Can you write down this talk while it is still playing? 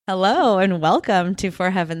Hello and welcome to For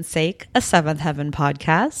Heaven's Sake, a Seventh Heaven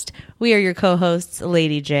podcast. We are your co-hosts,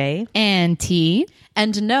 Lady J and T.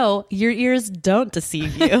 And no, your ears don't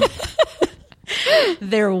deceive you.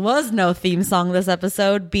 There was no theme song this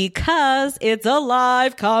episode because it's a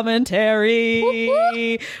live commentary.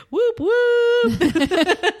 Whoop, whoop.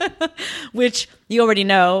 Which you already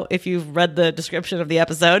know if you've read the description of the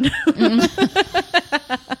episode.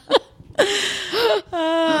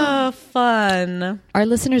 Oh, fun. Our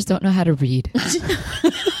listeners don't know how to read.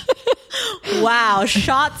 Wow,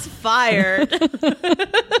 shots fired.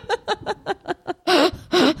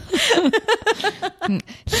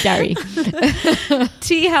 Sorry.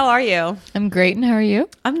 T, how are you? I'm great, and how are you?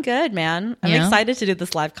 I'm good, man. I'm excited to do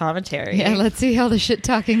this live commentary. Yeah, let's see how the shit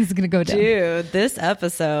talking is going to go down. Dude, this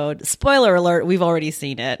episode, spoiler alert, we've already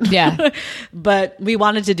seen it. Yeah. But we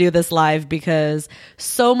wanted to do this live because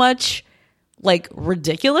so much like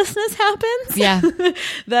ridiculousness happens. Yeah.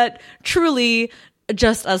 That truly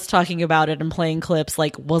just us talking about it and playing clips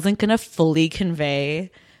like wasn't going to fully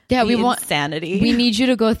convey we want insanity. We need you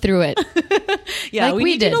to go through it. Yeah, like we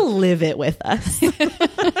need did. you to live it with us.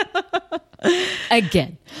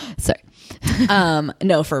 Again. Sorry.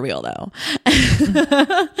 No, for real though.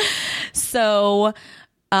 So,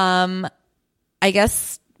 I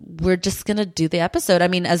guess we're just going to do the episode. I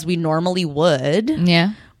mean, as we normally would.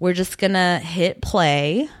 Yeah. We're just going to hit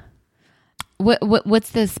play. What's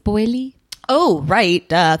the spoilie? Oh, right.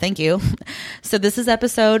 Thank you. So this is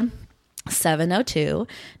episode 702,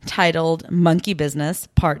 titled Monkey Business,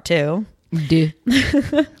 Part 2.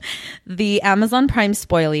 The Amazon Prime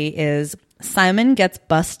spoilie is Simon gets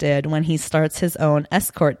busted when he starts his own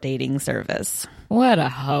escort dating service. What a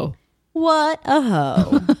hoe. What a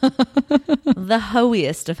hoe. The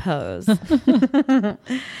hoiest of hoes.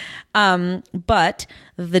 But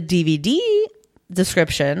the DVD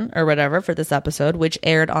description or whatever for this episode, which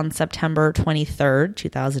aired on September 23rd,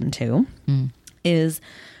 2002, is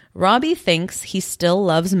Robbie thinks he still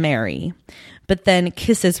loves Mary, but then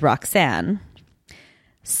kisses Roxanne.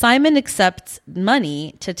 Simon accepts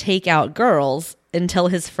money to take out girls until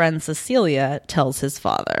his friend Cecilia tells his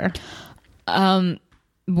father.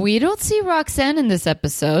 We don't see Roxanne in this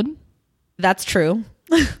episode. That's true.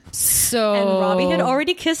 So And Robbie had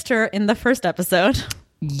already kissed her in the first episode.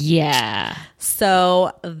 Yeah.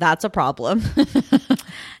 So that's a problem.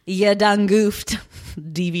 You done goofed,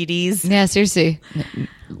 DVDs. Yeah, seriously.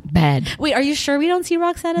 Bad. Wait, are you sure we don't see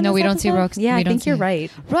Roxanne in this No, we don't episode? see Roxanne. Yeah, I think you're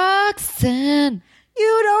right. Roxanne.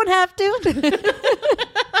 You don't have to.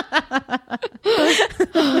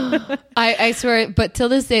 I swear, but till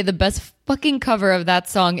this day, the best fucking cover of that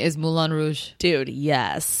song is Moulin Rouge. Dude,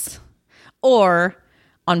 yes. Or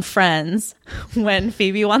on Friends, when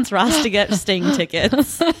Phoebe wants Ross to get Sting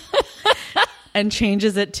tickets and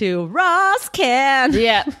changes it to Ross can.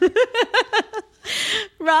 Yeah.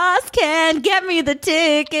 Ross can get me the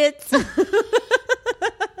tickets.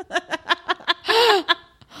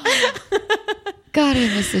 God, I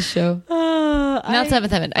miss this show. Not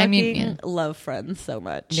Seventh Heaven. I mean, yeah. Love Friends so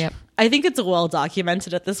much. Yep. I think it's well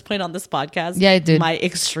documented at this point on this podcast. Yeah, I did. My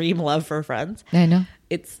extreme love for Friends. I know.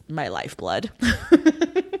 It's my lifeblood.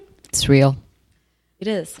 It's real. It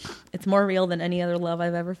is. It's more real than any other love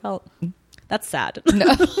I've ever felt. That's sad.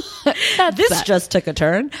 No. This sad. just took a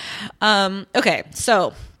turn. Okay,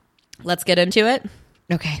 so let's get into it.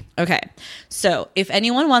 Okay. So if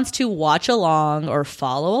anyone wants to watch along or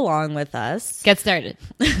follow along with us, Get started.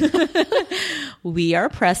 we are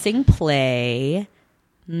pressing play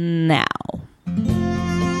now.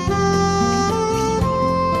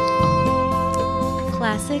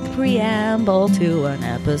 Classic preamble to an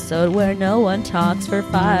episode where no one talks for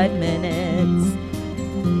 5 minutes.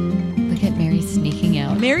 Look at Mary sneaking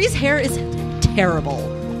out. Mary's hair is terrible.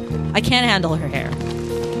 I can't handle her hair.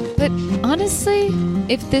 But honestly,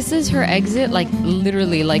 if this is her exit, like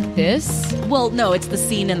literally like this. Well, no, it's the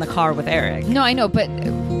scene in the car with Eric. No, I know, but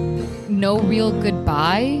no real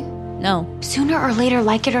goodbye. No. Sooner or later,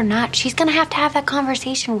 like it or not, she's gonna have to have that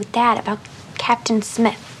conversation with Dad about Captain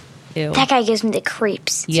Smith. Ew. That guy gives me the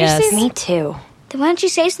creeps. Yes. Seriously? Me too. Then why don't you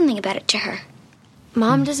say something about it to her?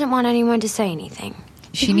 Mom doesn't want anyone to say anything.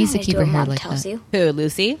 She needs to You keep do her what hair Mom like tells that. you. Who,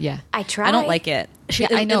 Lucy? Yeah. I try. I don't like it. Yeah,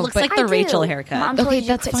 I know, It looks but like the I do. Rachel haircut. Mom told Okay, you to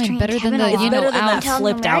that's quit fine. stringing Better than Kevin the, along. you know, Better than out. that Tell him to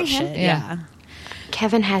flipped marry out him. shit. Yeah.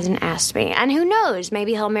 Kevin hasn't asked me. And who knows?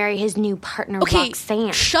 Maybe he'll marry his new partner, Okay,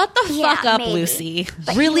 Roxanne. shut the Yeah, fuck up, maybe. Lucy.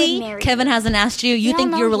 But he Really? would marry Kevin you. hasn't asked you? You You don't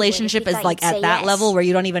think know your he would if relationship he is thought like you'd at say that yes. level where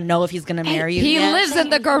you don't even know if he's going to marry you? He yet? lives in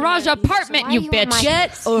the garage apartment, Why you are you in my bitch.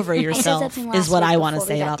 Get over I said yourself something is last what week I want to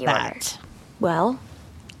before we say got about the order. that. Well,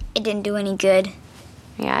 It didn't do any good.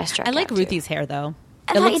 yeah, I struck I like out too. Ruthie's hair though.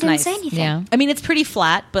 I thought looks you didn't nice. say anything. Yeah. I mean, it's pretty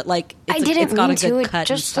flat, but like it's got a good cut and It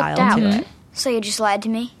just slipped style out. to it. So you just lied to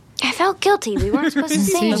me? I felt guilty. We weren't supposed to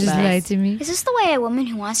say So you just anything. lied to me. Is this the way a woman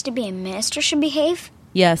who wants to be a minister should behave?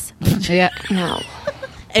 Yes, Yeah. No.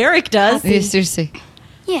 Eric does. Yeah, seriously.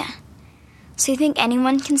 Yeah. So you think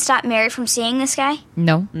anyone can stop Mary from seeing this guy?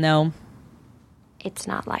 No. No. It's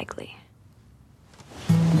not likely.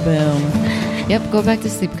 Boom. Yep, go back to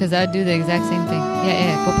sleep because I'd do the exact same thing.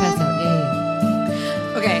 Yeah, go pass out.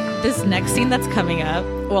 Yeah. Okay, this next scene that's coming up,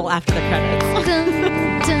 well, after the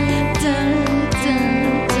credits.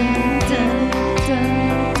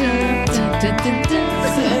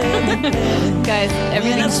 Guys,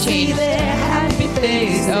 everything's changed.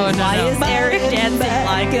 Oh, Why no, is no. Eric dancing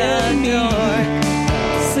like a dork?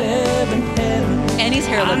 Annie's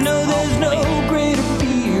hair looks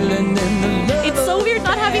It's so weird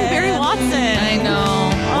not having Barry Watson. I know.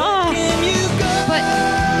 Oh. But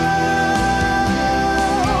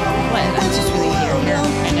What? I'm just really here.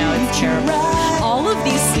 I know, it's terrible. All of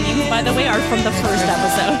these scenes, by the way, are from the first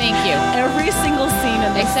episode. thank you. Every single scene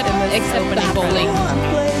in this, Except the bowling.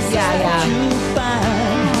 Yeah.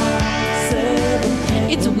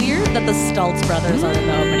 It's weird that the Stultz brothers are in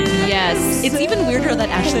the opening credits. Yes. It's even weirder that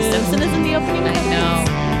Ashley Simpson is in the opening I credits. know.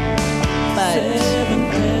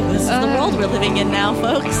 But this is the world we're living in now,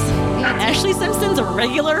 folks. Ashley Simpson's a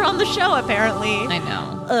regular on the show, apparently. I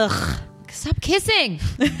know. Ugh. Stop kissing.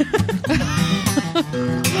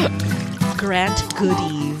 Grant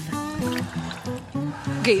Goodeve.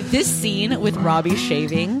 Okay, this scene with Robbie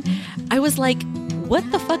shaving, I was like, what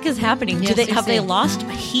the fuck is happening? Yes, Have they seriously. lost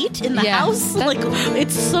heat in the Yeah, house? that- Like,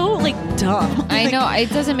 it's so like dumb. I Like, know. It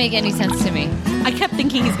doesn't make any sense to me. I kept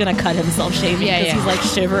thinking he's gonna cut himself shaving Yeah, because yeah. he's like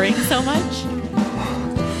shivering so much.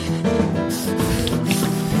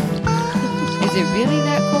 Is it really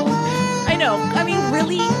that cold? I know. I mean,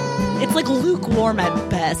 really, it's like lukewarm at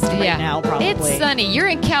best right now. Probably. It's sunny. You're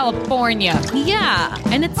in California. Yeah,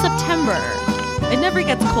 and it's September. It never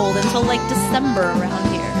gets cold until like December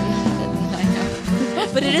around here. I know.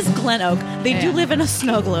 But it is Glen Oak. They do Yeah. live in a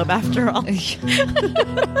snow globe after all.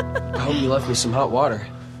 I hope you left me some hot water.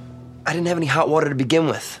 I didn't have any hot water to begin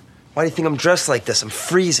with. Why do you think I'm dressed like this? I'm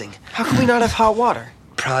freezing. How can we not have hot water?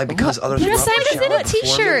 Probably because others Your were up son for is in shower a before me.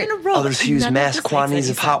 t-shirt. Others who use None of mass this makes quantities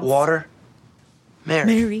any of hot sense. water.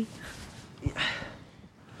 Mary.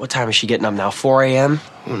 What time is she getting up now? 4 a.m.?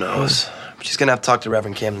 Who knows? She's gonna have to talk to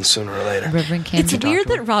Reverend Camden sooner or later. Reverend Camden. It's weird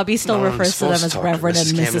that Robbie still No, I'm refers to them supposed as to talk to Reverend and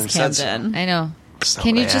Mrs. Camden Mrs. said so. Camden. I know. That's not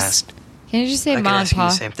Can what you I just asked. say I could mom and ask you pa?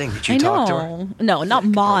 the same thing. Did I you talk to her? know. No, not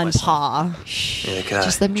Ma and myself. Pa. Yeah,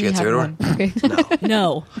 Just let me did you get have through to one. her? Okay.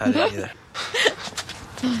 No, No. I didn't either.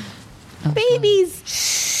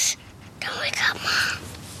 Babies. Don't wake up, Mom.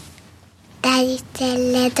 Daddy said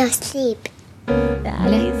let us sleep.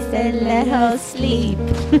 Daddy said let her sleep.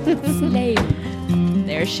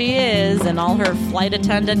 There she is in all her flight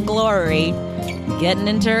attendant glory, getting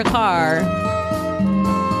into her car.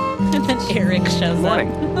 And then Eric shows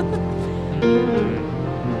Morning. up.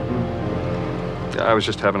 I was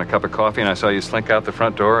just having a cup of coffee and I saw you slink out the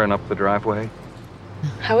front door and up the driveway.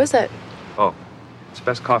 How is it? Oh, it's the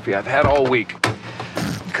best coffee I've had all week.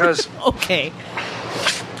 Because Okay.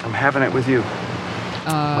 I'm having it with you,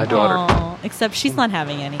 my daughter. Aw, except she's not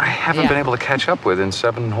having any. I haven't Yeah. been able to catch up with in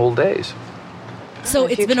 7 whole days. So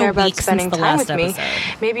If it's you been care a about week since spending the time last with me, episode.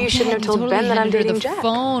 maybe you shouldn't have You told totally Ben that I'm handed her dating the Jack.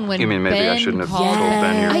 phone when You mean maybe I Ben shouldn't have called. told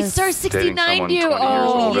Ben you're I star dating 69 someone 20 you. years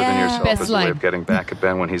older than yeah. yourself Best as a way line. of getting back at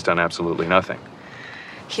Ben when he's done absolutely nothing.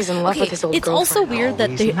 He's in love Okay, with his old it's girlfriend. also weird that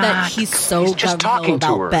he's that not. he's so He's just gung-ho talking to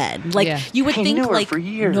about her. Ben. Like Yeah. you would I think knew her like for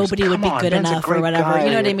years. nobody would be Come on, good Ben's a enough or great whatever. guy.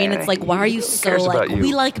 You know what I mean? It's like why are you Who so cares like about you?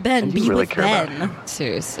 we like Ben, And you be really with care about Ben. him.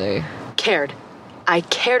 Seriously. Cared. I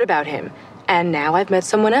cared about him. And now I've met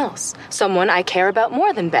someone else. Someone I care about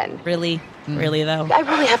more than Ben. Really, really though. I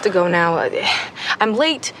really have to go now. I'm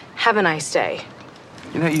late. Have a nice day.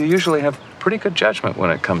 You know, you usually have pretty good judgment when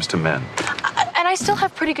it comes to men. And I still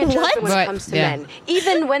have pretty good judgment when What? it comes to Yeah. men.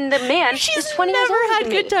 Even when the man She's is 20 years never older had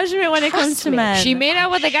than good me. judgment when it comes Trust to me. men. She made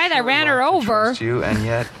out with the guy that ran her over. Trust you, and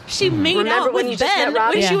yet She made Remember out when with you just Ben met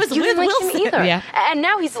Robbie? when she Yeah. was You with didn't like Wilson. him either. Yeah. And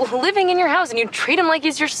now he's living in your house and you treat him like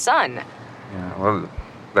he's your son. Yeah, well,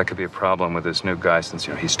 that could be a problem with this new guy since,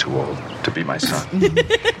 you know, he's too old to be my son.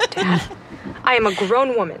 I am a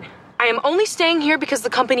grown woman. I am only staying here because the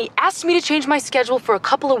company asked me to change my schedule for a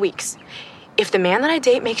couple of weeks. If the man that I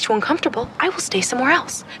date makes you uncomfortable, I will stay somewhere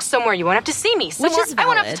else. Somewhere you won't have to see me. Somewhere is I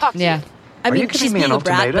won't have to valid. talk to Yeah. you. I Are mean, you giving she's me being an a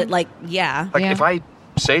brat, ultimatum? but like, yeah. Like, Yeah. if I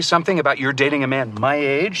say something about you're dating a man my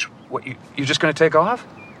age, what, you're just going to take off?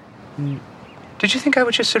 Did you think I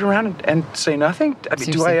would just sit around and say nothing? I mean,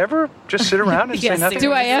 do Seriously. I ever just sit around and Yes, say nothing?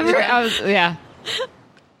 Do I ever? I was, yeah.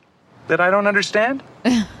 that I don't understand?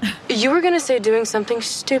 You were gonna say doing something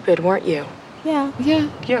stupid, weren't you? Yeah.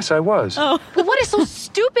 Yes, I was. Oh. Well, what is so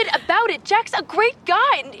stupid about it? Jack's a great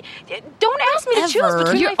guy. Don't ask me to choose Ever.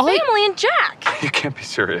 between You're my family and Jack. You can't be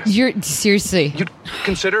serious. You're seriously. You'd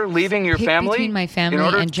consider leaving your Pick family? between my in family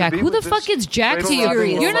order and to Jack. be Who the with fuck this is Jack to you?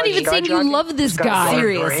 cradle-robber You're not even sky saying you jockey love this who's got a guy. daughter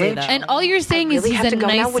Seriously, age? though. And all you're saying I really is have he's to a go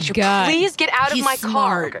now. nice Would you guy. please get out of He's my car?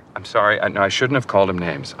 smart. Okay, I'm sorry. I shouldn't have called him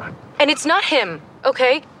names. And it's not him,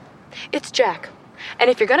 okay? It's Jack.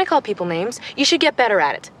 And if you're gonna call people names, you should get better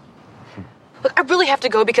at it. Look, I really have to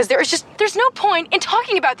go because there's no point in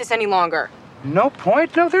talking about this any longer. No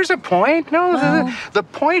point? No, there's a point. No, the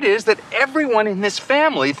point is that everyone in this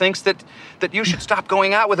family thinks that you should stop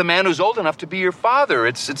going out with a man who's old enough to be your father.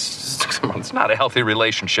 It's not a healthy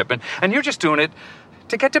relationship, and you're just doing it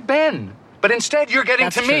to get to Ben. But instead, you're getting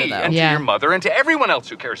That's to true, me though. and Yeah. to your mother and to everyone else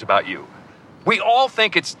who cares about you. We all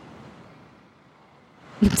think it's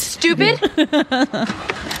Stupid?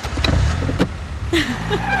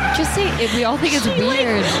 Just say it. We all think it's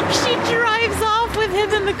weird. She drives off with him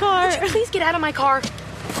in the car. Please get out of my car.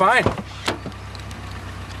 fine.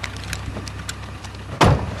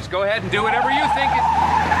 Just go ahead and do whatever you think.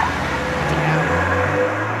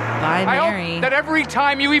 Bye, I Mary. hope that every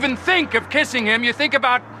time you even think of kissing him, you think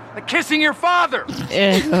about kissing your father.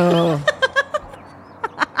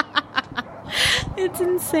 It's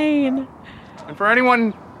insane. And for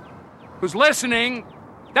anyone who's listening,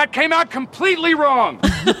 that came out completely wrong.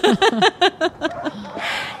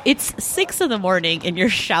 It's 6 a.m. and you're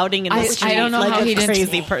shouting in the street I don't know like how a he didn't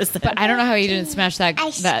crazy person. But I don't know how he didn't smash that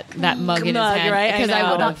mug in his Mug, hand. right? Because I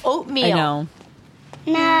know. would have. Oatmeal. I know.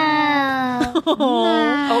 No.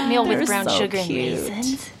 Oatmeal with They're brown so sugar cute. and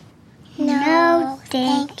raisins. No,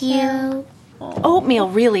 thank you. Oatmeal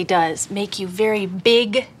really does make you very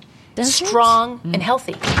big, Does it? strong, and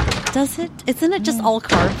healthy. Does it? Isn't it just all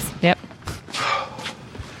carbs? Yep.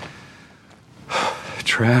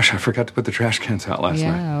 Trash. I forgot to put the trash cans out last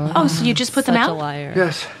night. Yeah. Oh, so you just put them Such a out? liar.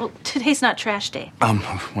 Yes. Well, today's not trash day. One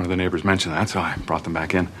of the neighbors mentioned that, so I brought them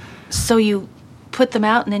back in. So you put them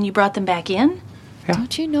out and then you brought them back in?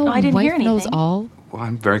 Don't you know Oh, I didn't wife hear knows anything. all? Well,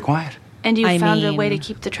 I'm very quiet. And you I found a mean- way to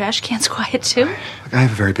keep the trash cans quiet, too? Look, I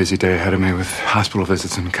have a very busy day ahead of me with hospital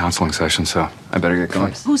visits and counseling sessions, so I better get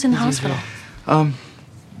going. Who's in the hospital?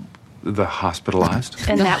 The hospitalized.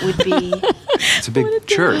 And that would be... It's a big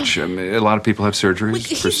church. I mean, a lot of people have surgeries,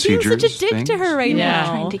 He's procedures, being such a dick things. to her right Yeah. now.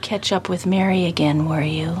 Trying to catch up with Mary again, were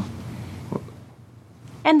you?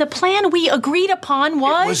 And the plan we agreed upon It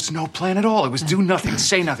was... was no plan at all. It was do nothing,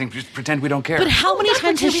 say nothing, just pretend we don't care. But how many Not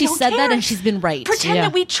times has pretend we she don't said that care. and she's been right? Pretend Yeah.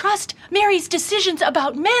 that we trust Mary's decisions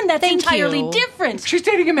about men. That's Thank entirely you. different. She's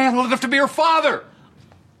dating a man old enough to be her father.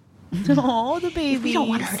 Oh, the baby. We don't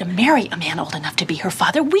want her to marry a man old enough to be her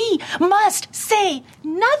father. We must say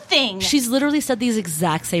nothing. She's literally said these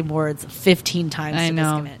exact same words 15 times. I to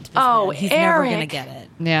know. This man. Oh, He's never gonna Eric. get it.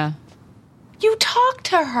 Yeah. You talked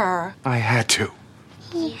to her. I had to.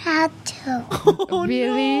 He had to.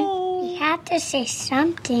 Really? He had to say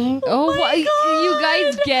something. Oh, my you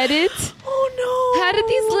guys get it? Oh no! How did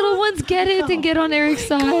these little ones get it and get on Eric's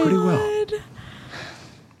side? Pretty well.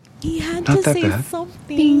 He had Not to that say bad.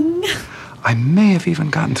 something. I may have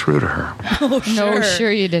even gotten through to her. Oh, No,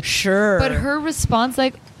 sure you did. Sure. But her response,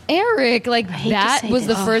 like, Eric, like, hate to that say was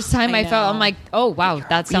the this. first time I I felt, know. I'm like, oh, wow,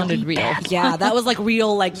 that sounded really real. bad. Yeah, that was like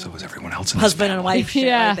real, like So was everyone else in this husband and family. wife shit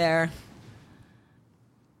Yeah. right there.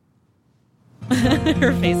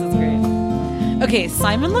 Her face is great. Okay,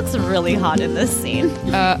 Simon looks really hot in this scene.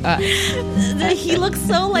 He looks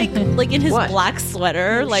so like in his What? black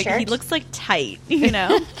sweater, like he shirt? looks like tight, you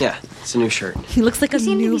know. Yeah, it's a new shirt. He looks like a You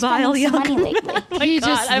seem to be nubile spending some young. money lately Oh my He God,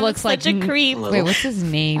 just I'm looks such like a creep. Wait, what's his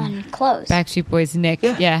name? on clothes. Backstreet Boys, Nick.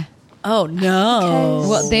 Yeah. Oh no!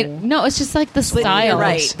 Well, no, it's just like the But style. you're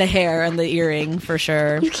right, the hair and the earring for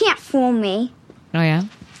sure. You can't fool me. Oh, yeah?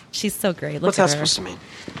 She's so great. Look What's at that her. supposed to mean?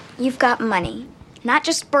 You've got money. Not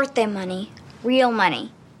just birthday money. Real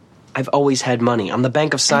money. I've always had money. I'm the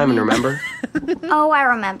Bank of Simon, remember? Oh, I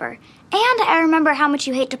remember. And I remember how much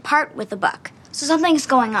you hate to part with a buck. So something's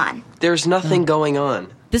going on. There's nothing going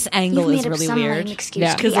on. This angle You've is made up really some weird. lame excuse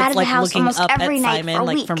Yeah. to Because be out it's of the like house looking almost up at every night Simon, for a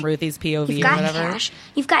like week. from Ruthie's POV You've or got whatever. cash.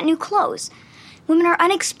 You've got new clothes. Women are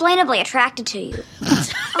unexplainably attracted to you.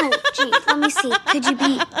 Oh, gee, let me see. Could you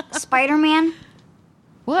be Spider-Man?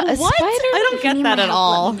 What? A What? spider? I don't If you get need that my at help,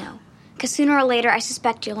 all. Let me know. Because sooner or later, I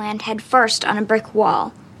suspect you'll land head first on a brick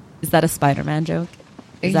wall. Is that a Spider-Man joke?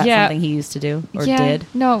 Is that Yeah. something he used to do or yeah. did?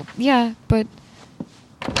 No, yeah, but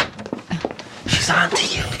She's on to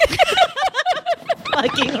you.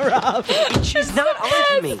 fucking Robbie. She's not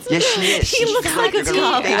onto me. Yes, she is. He looks like a You're gonna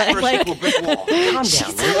cop. face Like, a brick wall. Calm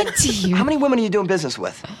down. To you. How many women are you doing business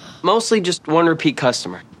with? Mostly just one repeat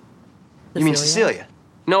customer. You mean Cecilia?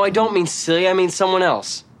 No, I don't mean Celia. I mean someone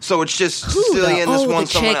else. So it's just Cecilia and this one the someone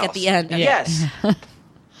chick else. at the end. Okay. Yes.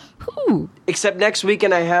 Who? Except next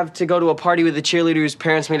weekend I have to go to a party with the cheerleader whose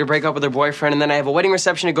parents made her break up with her boyfriend, and then I have a wedding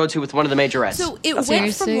reception to go to with one of the majorettes. So it That's went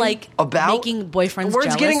seriously? from like About- making boyfriends The word's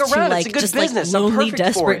jealous getting to around. like It's a good just business. like I'm lonely, perfect for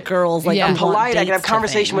desperate it. girls. Like Yeah. I I'm want polite. I can dates have to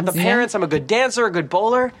conversation with the things. parents. I'm a good dancer, a good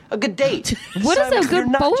bowler, a good date. What is a good You're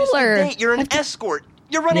not just a bowler? date. You're an escort.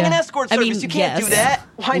 You're running an escort I service. mean, you can't yes. do that.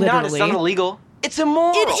 Why not? It's not Literally. illegal. It's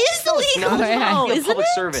immoral. It is illegal. No, it's not. It's a isn't public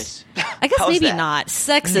it? service. I guess How's maybe that? not.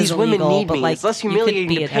 Sex These is women illegal, need but me. like It's less you could humiliating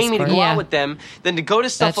be to an pay me to escort. go Yeah. out with them than to go to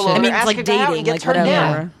stuff That's alone. it. I mean, or it's ask like a guy out dating, and get like turned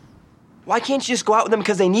whatever. down. Why can't you just go out with them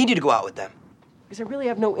because they need you to go out with them? Because I really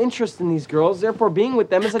have no interest in these girls. Therefore, being with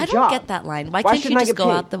them is a I job. don't get that line. Why can't you shouldn't I just get go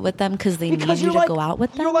paid? out with them because they Because need you you're to like- go out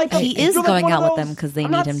with them? you're like a- He is you're like going one out of with them those- because they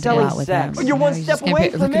I'm need not him to go selling out with sex. them. You're one You just step can't away pay-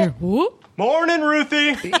 from look at it. her. Whoop. Morning,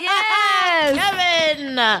 Ruthie. Yes,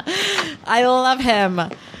 Kevin. I love him.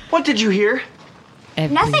 What did you hear?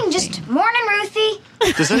 Nothing, just morning,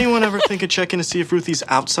 Ruthie. Does anyone ever think of checking to see if Ruthie's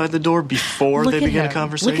outside the door before Look they at begin him. a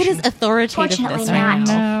conversation? Look at his authoritiveness Fortunately right not.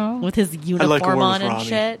 now. With his like uniform to work on with and Robbie.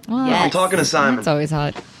 shit. Well, Yes. I'm talking to Simon. It's always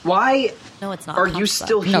hot. Why No, it's not. are you Copsuck.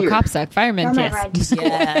 still here? No, Copsuck. Fireman. You're my Yes. ride to school.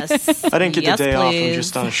 Yes. I didn't get Yes, the day off. I'm please.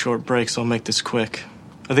 just on a short break, so I'll make this quick.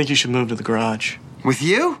 I think you should move to the garage. With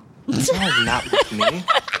you? No, not with me.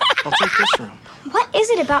 I'll take this room. What is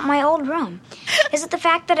it about my old room? Is it the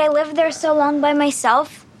fact that I lived there so long by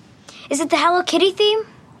myself? Is it the Hello Kitty theme?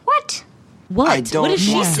 What? What? I don't what is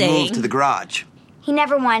she want to saying? move to the garage. He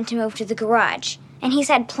never wanted to move to the garage, and he's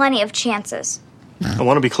had plenty of chances. I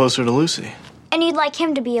want to be closer to Lucy. And you'd like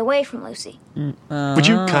him to be away from Lucy. Would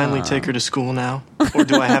you kindly take her to school now? Or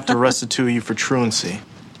do I have to arrest the two of you for truancy?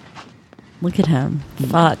 Look at him.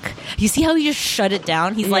 Fuck. You see how he just shut it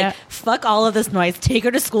down? He's Yeah. like, fuck all of this noise. Take her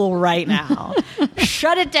to school right now.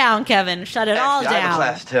 Shut it down, Kevin. Shut it all Yeah, I have a down.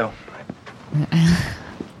 class too.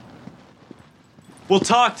 We'll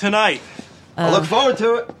talk tonight. I look forward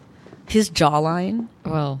to it. His jawline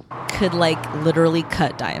Well, could like literally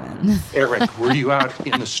cut diamonds. Eric, were you out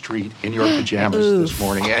in the street in your pajamas this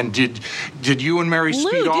morning? And did you and Mary Lou,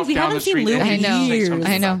 speed dude, off we down haven't the seen street? Lou and in did you say years.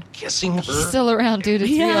 something I know. about kissing her. still around, dude.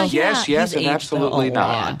 It's Yeah, real. yeah. Yes, yes, he's and aged, absolutely though, a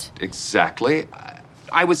not. lot. Exactly.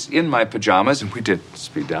 I was in my pajamas and we did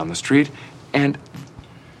speed down the street. And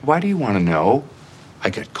why do you want to know? I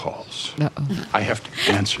get calls. Uh-oh. I have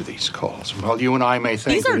to answer these calls. Well, you and I may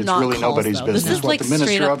think These that are it's not really calls, nobody's though. This business is what like the minister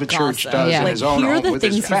straight up of a church gossip. does Yeah. in Like, his own here are home the with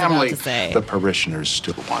things his he's about family. to say. The parishioners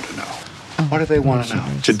still want to know. What do they want to know?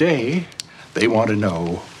 Today, they want to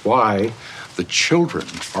know why the children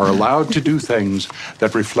are allowed to do things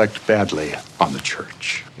that reflect badly on the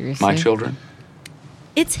church. Seriously? My children?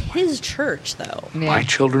 It's his church, though. Yeah. My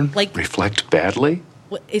children Like- reflect badly?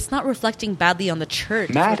 It's not reflecting badly on the church.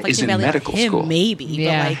 It's Matt reflecting is in badly on medical him, school. maybe.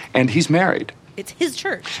 Yeah. But like, And he's married it's his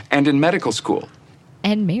church. and in medical school.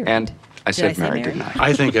 And married. And I said I say married, married? didn't I?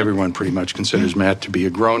 I think everyone pretty much considers Matt to be a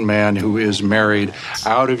grown man who is married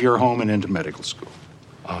out of your home and into medical school.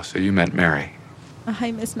 Oh, so you meant Mary.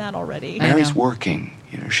 I miss Matt already. I Mary's know. working.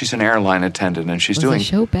 You know, she's an airline attendant and she's Was doing the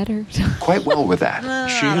show better? quite well with that.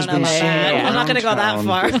 She has been seen I'm not going to go that around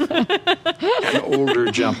far. an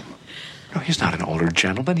older gentleman. No, he's not an older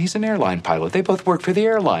gentleman. He's an airline pilot. They both work for the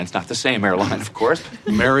airlines. Not the same airline, of course.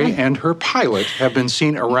 Mary and her pilot have been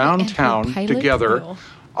seen around And her town pilot? together No.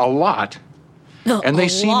 a lot, and they A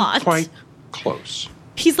seem lot? quite close.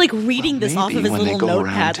 He's like reading this off of maybe his when they little go around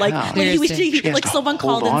notepad. Like, town. when he was, Seriously. She has like to someone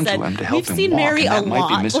hold called on and to said, him to help "We've him seen walk, Mary and a that might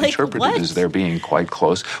lot." be misinterpreted like, what? as they're being quite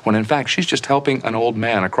close, when in fact she's just helping an old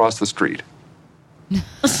man across the street.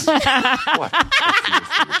 What? I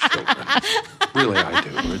feel for your children. Really, I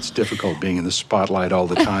do. It's difficult being in the spotlight all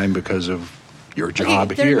the time because of your job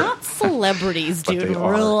Okay, they're here. not celebrities, But dude. they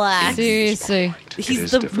are. Relax. Seriously. It He's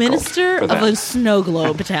is the difficult minister for of them. a snow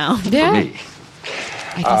globe town. Yeah. Me.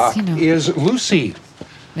 I guess, you know. Is Lucy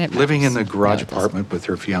It living in matters. the garage No, it doesn't. apartment with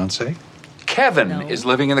her fiance? Kevin No. is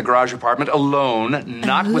living in the garage apartment alone,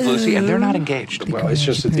 not with Lucy, and they're not engaged. Well, it's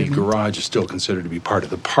just that the garage is still considered to be part of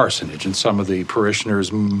the parsonage, and some of the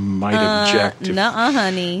parishioners might object. if Nuh-uh,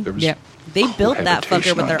 honey. there was Yep. They built that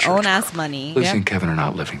cohabitation fucker with on their church own ass property. money. Lucy Yeah. and Kevin are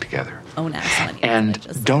not living together. Own ass money. And I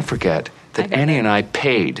just- don't forget that heard Annie it. and I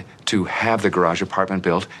paid to have the garage apartment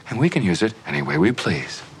built, and we can use it any way we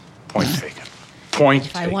please. Point taken. Point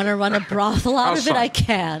if I taken. want to run a brothel out How's of it, I Simon?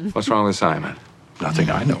 can. What's wrong with Simon?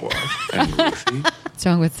 Nothing I know of. And Ruthie? What's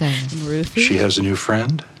wrong with Simon? Ruthie, She has a new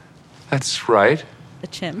friend? That's right. the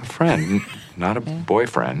chimp. Friend. not a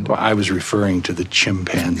boyfriend. Well, I was referring to the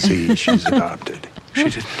chimpanzee she's adopted. She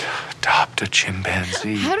didn't adopt a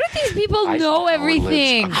chimpanzee. How do these people know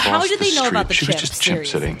everything? How do they know about the She chimp? was just chimp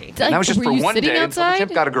sitting. Like, And that was just were for you one sitting day until the outside?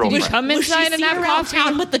 chimp got a girlfriend. Did you come inside and have coffee?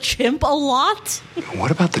 Town with the chimp a lot? What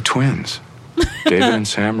about the twins? David and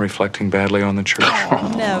Sam reflecting badly on the church? Of course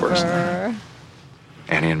not. Never.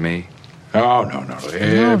 Annie and me. Oh, no.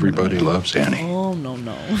 Everybody loves Annie. Oh,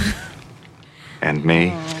 no. And me.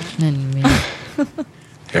 And me.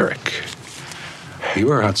 Eric, you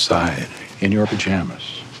were outside in your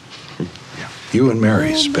pajamas. You and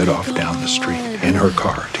Mary sped off down the street in her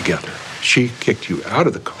car together. She kicked you out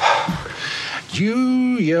of the car. You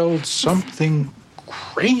yelled something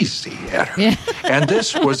crazy at her. Yeah. And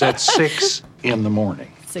this was at 6 in the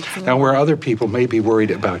morning. Now, where other people may be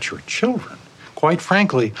worried about your children, quite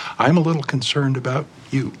frankly, I'm a little concerned about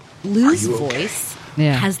you. Lou's Are you okay? voice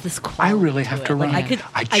Yeah. has this quality. I really have to run. I could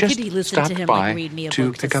just listen stopped to him by like read me a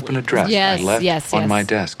to book pick up an sleep. address Yes, I left yes, on yes. my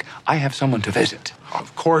desk. I have someone to visit.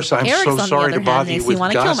 Of course, I'm Eric's so on the sorry other to hand bother you makes me with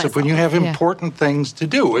wanna kill gossip when you have myself. important things to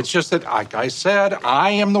do. It's just that, like I said,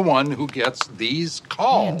 I am the one who gets these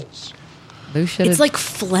calls. Lou should It's like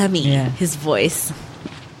phlegmy, Yeah. his voice.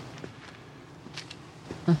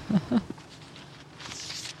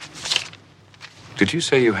 Did you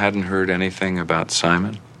say you hadn't heard anything about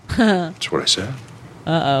Simon? That's what I said.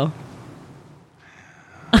 Uh-oh.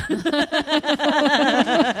 Go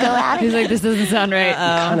out He's again. like, this doesn't sound right.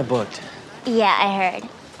 Kind of booked. Yeah, I heard.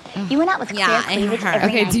 You went out with Claire Yeah, I Cleavage heard. every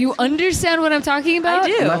Okay, night. do you understand what I'm talking about? I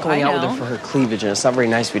do. I'm not going I out with know. her for her cleavage, and it's not very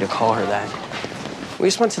nice of you to call her that. We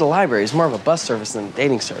just went to the library. It's more of a bus service than a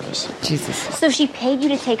dating service. Jesus. So she paid you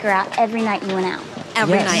to take her out every night you went out?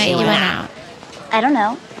 Every Yes. night you went out. I don't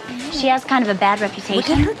know. She has kind of a bad reputation. Look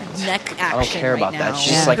at her neck action. I don't care right about that. now.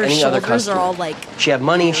 She's just like her any other shoulders customer. are all like, She had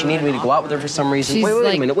money. She needed me to go out with her for some reason. She's Wait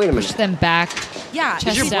like, a minute. push them back. yeah,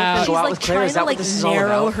 Chest she's out. she's Go out like with Claire? trying Is to that what like this is all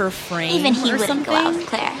narrow about? her frame. Even he or wouldn't go out with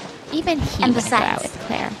something. Claire. Even he And wouldn't go out besides, with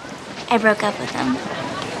Claire. I broke up with him.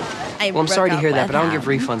 Well, I'm sorry to hear that, but I don't give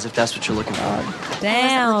refunds if that's what you're looking for. I wasn't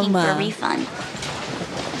Damn, looking for a refund.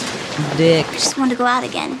 dick. I just wanted to go out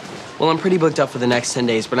again. Well, I'm pretty booked up for the next 10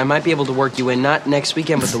 days, but I might be able to work you in not next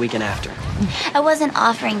weekend, but the weekend after. I wasn't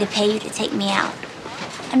offering to pay you to take me out.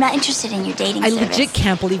 I'm not interested in your dating I service. legit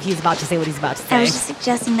can't believe he's about to say what he's about to I say. was just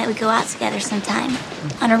suggesting that we go out together sometime.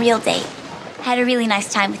 On a real date. I had a really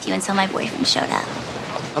nice time with you until my boyfriend showed up.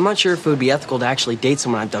 I'm not sure if it would be ethical to actually date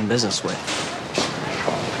someone I've done business with.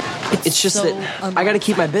 It's just so that I gotta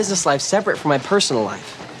keep my business life separate from my personal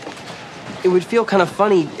life. It would feel kind of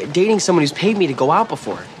funny dating someone who's paid me to go out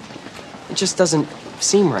before. It just doesn't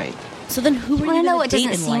seem right. So then who are you Want to know gonna what date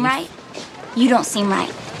doesn't in seem life? right? You don't seem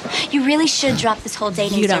right. You really should drop this whole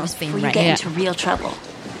dating You don't service seem before you right. get Yeah. into real trouble.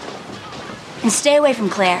 And stay away from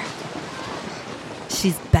Claire.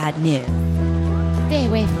 She's bad news. Stay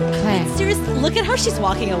away from Claire. Seriously, look at how she's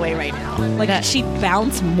walking away right now. Like she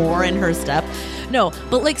bounced more in her step. No,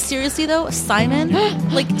 but like seriously though, Simon,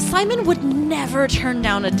 like Simon would never turn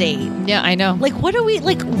down a date. Yeah, I know. Like what are we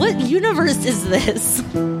like? What universe is this?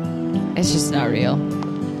 It's just not real.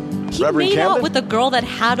 He Reverend made out Camden? with a girl that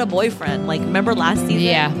had a boyfriend. Like remember last season?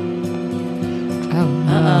 Yeah. Oh,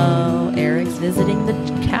 no. Oh, Eric's visiting the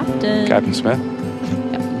captain. Captain Smith?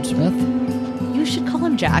 Captain Smith. You should call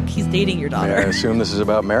him Jack. He's dating your May I daughter. assume this is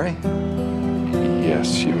about Mary?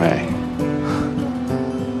 Yes, you may.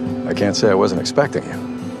 I can't say I wasn't expecting you.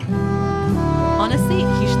 Honestly,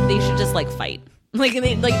 they should just like fight. Like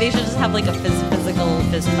they should just have like a physical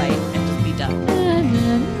fist fight and just be done.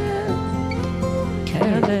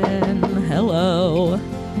 Kevin, hello.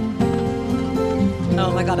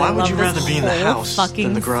 Oh my god! Why I would love you this rather be in the whole house fucking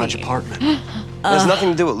than the garage scene. apartment? Has nothing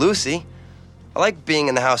to do with Lucy. I like being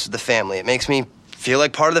in the house with the family. It makes me feel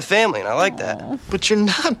like part of the family, and I like that. But you're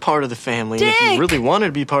not part of the family. And if Dick! you really wanted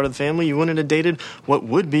to be part of the family, you wouldn't have dated what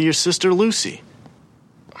would be your sister Lucy.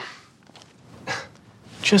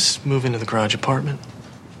 Just move into the garage apartment.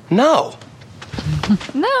 No.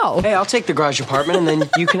 No. Hey, I'll take the garage apartment, and then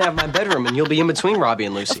you can have my bedroom, and you'll be in between Robbie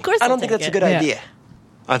and Lucy. Of course, I I'll don't think take that's a it. good Yeah. idea.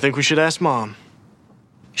 I think we should ask Mom.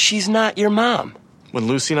 She's not your mom. When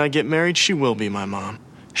Lucy and I get married, she will be my mom.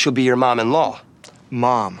 She'll be your mom-in-law.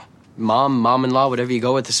 Mom. Mom-in-law, whatever you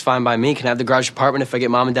go with is fine by me. Can I have the garage apartment if I get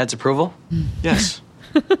Mom and Dad's approval? Yes.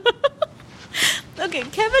 Okay,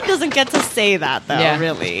 Kevin doesn't get to say that though. Yeah.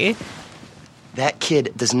 Really. That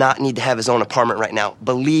kid does not need to have his own apartment right now.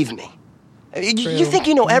 Believe me. You think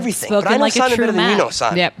you know everything, but Spoken I know like a Simon true better than you man. know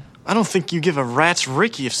Simon. Yep. I don't think you give a rat's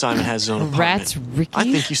Ricky if Simon has his own apartment. Rat's Ricky? I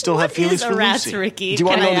think you still have What feelings is for a rat's Lucy. Ricky? Do you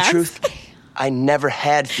want to Can know I the ask? truth? I never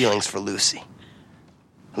had feelings for Lucy.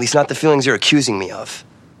 At least not the feelings you're accusing me of.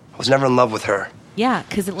 I was never in love with her. Yeah,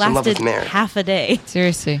 because it in love lasted with Mary. half a day.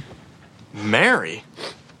 Seriously. Mary?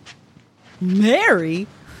 Mary?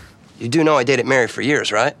 You do know I dated Mary for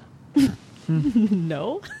years, right?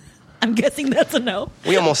 No. I'm guessing that's a no.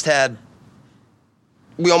 We almost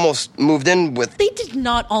moved in with... They did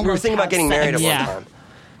not almost We were thinking about getting married at Yeah. one time.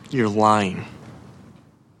 You're lying.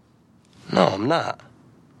 No, I'm not.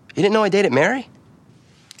 You didn't know I dated Mary?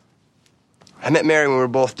 I met Mary when we were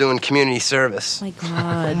both doing community service. Oh my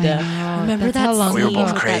God. Remember That's how that long scene We were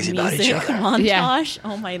both with crazy that about each music other. montage?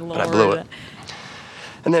 Oh my Lord. But I blew it.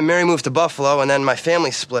 And then Mary moved to Buffalo, and then my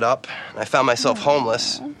family split up. And I found myself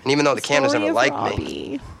homeless. And even though the Camdens never liked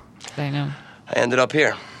me, I know. I ended up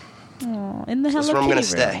here. Oh, in the So Hello this is where I'm going to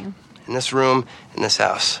Kitty stay. room. In this room, in this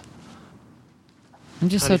house. I'm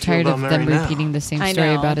just How so do you feel tired of about them Mary now? repeating the same I story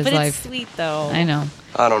know, about his but life. it's sweet though. I know.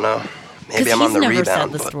 I don't know. Maybe Because I'm on he's the never rebound,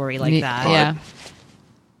 said the but story like that. Yeah.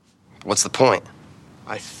 what's the point?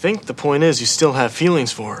 I think the point is you still have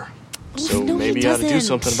feelings for her. So No, he maybe you ought to do doesn't.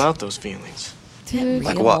 something about those feelings. Dude.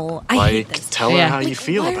 Like what? I hate Like this. tell her Yeah. how you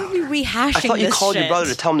feel Why about are we her. rehashing I thought you this called your shit? brother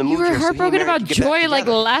to tell him to move You were here so he and heartbroken Mary about could get back Joy like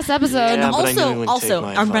together. last episode. Yeah, but I knew he wouldn't Also, take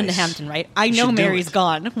my I'm Brenda advice. Hampton, right? I You know should do Mary's it.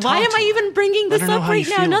 gone. Why am I even bringing Let this her know up how you right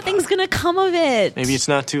now? feel about Nothing's it. gonna come of it. Maybe it's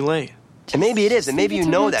not too late. And maybe it is, and maybe you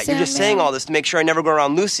know that. You're just saying all this to make sure I never go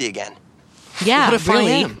around Lucy again. Yeah, What if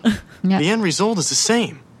really. I am? Yeah. The end result is the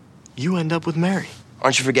same. You end up with Mary.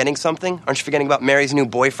 Aren't you forgetting something? Aren't you forgetting about Mary's new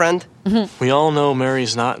boyfriend? We all know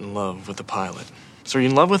Mary's not in love with the pilot. So are you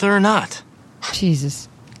in love with her or not? Jesus.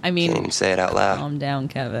 I Can't mean, even say it out loud. calm down,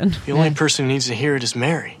 Kevin. The only person who needs to hear it is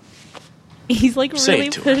Mary. He's like Say really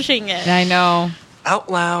it to her. pushing it. I know. Out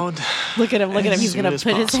loud. Look at him! Look at him! As He's soon gonna as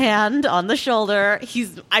put his possible. hand on the shoulder.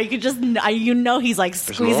 He's he's like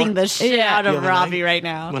squeezing more? the shit out The of other Robbie night, right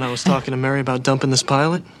now. When I was talking to Mary about dumping this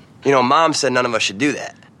pilot, You know, Mom said none of us should do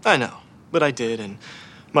that. I know, but I did, and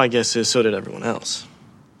my guess is so did everyone else.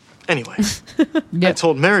 Anyway, I Yep.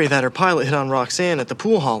 told Mary that her pilot hit on Roxanne at the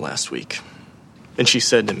pool hall last week. And she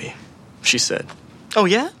said to me, "Oh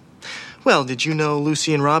yeah? Well, did you know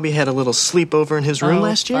Lucy and Robbie had a little sleepover in his room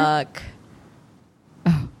last year?" Fuck.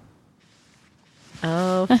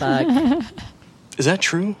 Oh fuck! Is that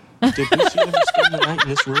true? Did Lucy ever spend the night in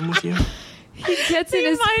this room with you? He gets in He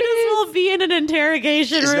his might as well be in an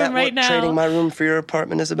interrogation Is room that right what now. trading my room for your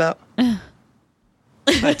apartment is about?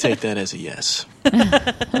 I take that as a yes.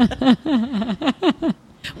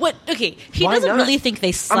 What? Okay, he Why doesn't not? really think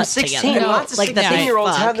they slept I'm 16 together. and lots of Like that they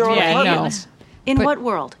 16-year-olds have their own fucked. Yeah, I know. apartments. In But what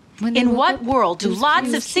world? when they In woke what up, world do it was lots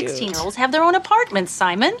really of cute. 16-year-olds have their own apartments,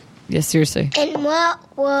 Simon? Yeah, seriously. In what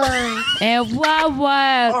world? And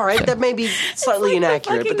what? All right, that may be slightly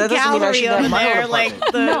inaccurate, but that doesn't mean I should have my own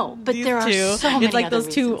apartment. No, but these there are two. so many It's like other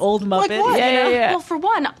those two reasons. old Muppets. What, Yeah, you know? yeah. Well, for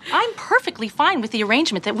one, I'm perfectly fine with the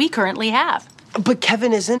arrangement that we currently have. But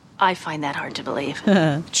Kevin isn't. I find that hard to believe.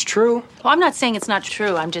 It's true. Well, I'm not saying it's not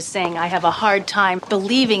true. I'm just saying I have a hard time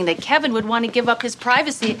believing that Kevin would want to give up his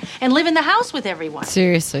privacy and live in the house with everyone.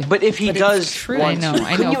 Seriously. But if he does true. want I know, to,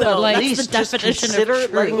 I couldn't know, you but at like- least That's the just definition of consider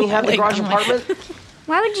true. letting me have the Like, garage oh my apartment?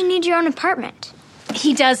 Why would you need your own apartment?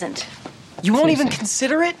 He doesn't. You won't even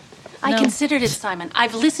consider it? I considered it, Simon.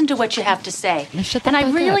 I've listened to what you have to say. Now shut the And I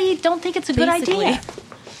fuck really don't think it's a good Basically. idea.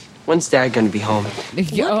 When's Dad going to be home?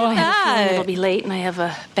 Oh, It'll be late, and I have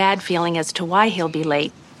a bad feeling as to why he'll be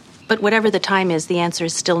late. But whatever the time is, the answer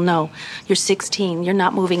is still no. You're 16. You're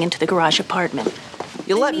not moving into the garage apartment.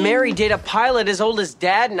 You let Mary date a pilot as old as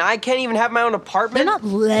Dad, and I can't even have my own apartment? They're not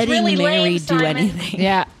letting really Mary lame, do Simon. anything.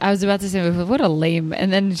 yeah, I was about to say, what a lame.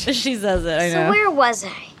 And then She says it. I So know. where was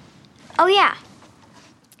I? Oh yeah.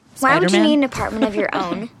 Why would you Spider-Man? need an apartment of your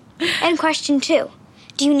own? And question 2.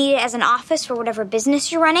 Do you need it as an office for whatever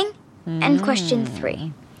business you're running? And question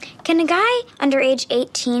 3. Can a guy under age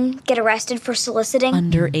 18 get arrested for soliciting?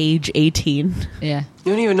 Under age 18. yeah.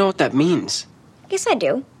 You don't even know what that means. Yes, I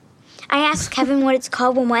do. I asked Kevin what it's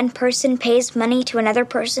called when one person pays money to another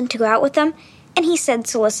person to go out with them, and he said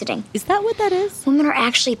soliciting. Is that what that is? Women are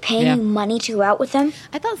actually paying Yeah. you money to go out with them?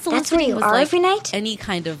 I thought That's where soliciting you was are like every night? any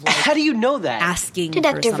kind of like How do you know that? asking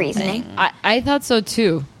Deductive for something. reasoning. I thought so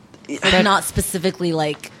too. But not specifically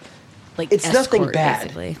like It's nothing escort, bad.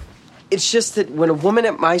 basically. It's just that when a woman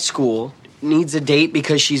at my school needs a date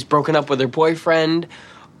because she's broken up with her boyfriend,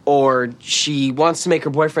 or she wants to make her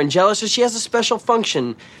boyfriend jealous, or she has a special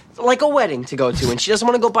function, like a wedding to go to, and she doesn't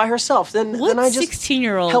want to go by herself, then What I just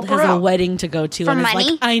 16-year-old help her has a out. wedding to go to For and is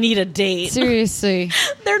money? like, I need a date? Seriously.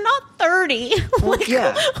 They're not 30. Like,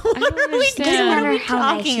 yeah. what don't are we, understand. what are matter we how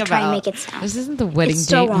nice talking you try and about? make it sound. This isn't the wedding It's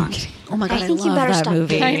so date. wrong. Oh my god, I think I you love better that stop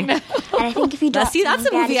movie. doing it. And I think if you don't, See, that's a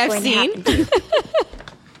something bad movie is I've going to seen. happen to you.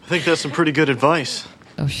 I think that's some pretty good advice.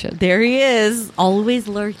 Oh, shit. There he is, always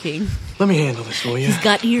lurking. Let me handle this, will you? He's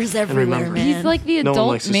got ears everywhere, remember, man. He's like the No one adult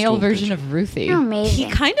likes a male stool version pigeon. of Ruthie. You're amazing.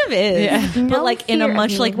 He kind of is, Yeah. but No like in a fear of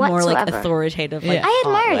much me like more like whatsoever. authoritative. Like, Yeah. I hot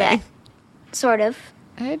admire way. that. Sort of.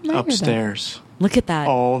 I admire Upstairs. Look at that.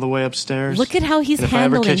 All the way upstairs. Look at how he's and if I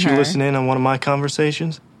handling ever catch her. you listening on one of my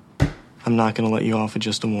conversations, I'm not going to let you off with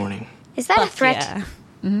just a warning. Is that a Fuck threat?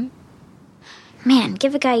 yeah. Man,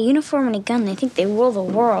 give a guy a uniform and a gun, they think they rule the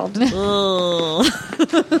world. Ugh.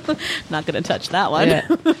 Not gonna touch that one. Yeah.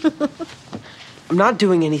 I'm not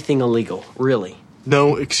doing anything illegal, really.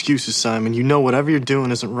 No excuses, Simon. You know whatever you're doing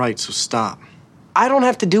isn't right, so stop. I don't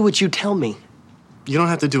have to do what you tell me. You don't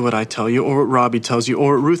have to do what I tell you, or what Robbie tells you,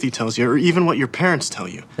 or what Ruthie tells you, or even what your parents tell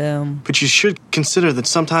you. Boom. But you should consider that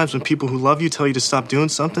sometimes when people who love you tell you to stop doing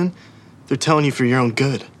something, they're telling you for your own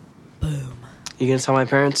good. You gonna tell my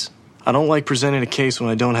parents? I don't like presenting a case when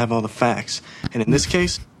I don't have all the facts. And in this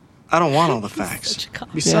case, I don't want all the facts. Such a cop.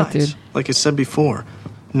 Besides, Yeah, dude. like I said before,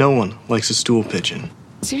 no one likes a stool pigeon.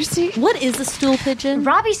 Seriously? What is a stool pigeon?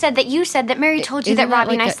 Robbie said that you said that Mary told you Isn't that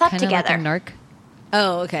Robbie and I like slept kinda together. Like a narc?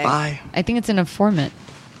 Oh, okay. Bye. I think it's an informant.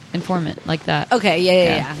 Informant, like that. Okay,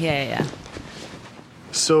 yeah.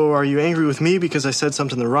 So are you angry with me because I said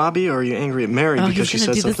something to Robbie, or are you angry at Mary Oh, because he's she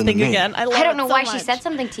gonna said do this something to thing me? again. I love I don't it know so why much. she said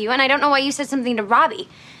something to you, and I don't know why you said something to Robbie.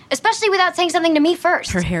 Especially without saying something to me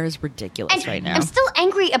first. Her hair is ridiculous And right now. I'm still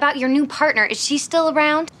angry about your new partner. Is she still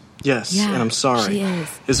around? Yes, Yeah, and I'm sorry. she is.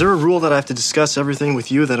 Is there a rule that I have to discuss everything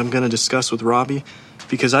with you that I'm going to discuss with Robbie?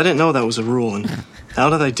 Because I didn't know that was a rule, and now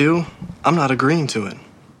that I do, I'm not agreeing to it.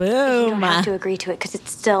 You don't Boom. have to agree to it because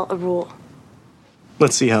it's still a rule.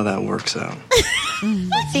 Let's see how that works out.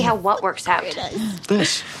 Let's see how what works out.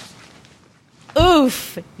 This.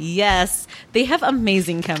 Oof. Yes. They have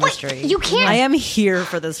amazing chemistry. you can't- I am here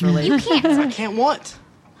for this You relationship. can't. I can't what?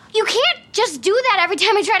 You can't just do that every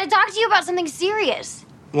time I try to talk to you about something serious.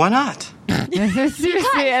 Why not?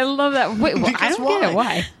 Seriously, I love that. Wait, well, I Because don't get it. why?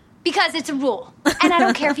 Why? Because it's a rule. And I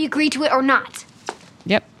don't care if you agree to it or not.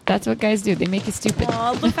 Yep, that's what guys do. They make you stupid.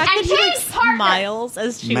 Aw, the fact And that he like his partner. smiles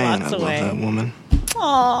as she Man, walks I love away. that woman.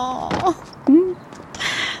 Aww.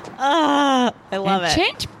 I love it.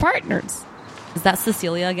 Change partners. Is that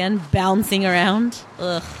Cecilia again, bouncing around?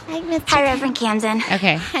 Ugh. Hi, Reverend Camden.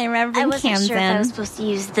 Okay. Hi, Reverend I wasn't sure if I was supposed to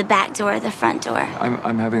use the back door or the front door.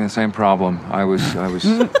 I'm having the same problem. I was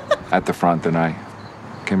at the front, then I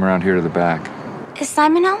came around here to the back. Is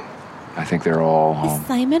Simon home? I think they're all home, Is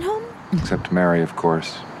Simon home? except Mary, of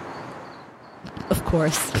course. Of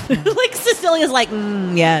course. Like Cecilia's like,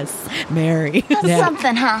 yes, Mary. That's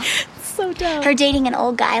something, huh? So dumb. Her dating an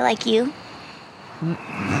old guy like you?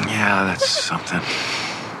 Yeah, that's something.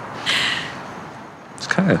 It's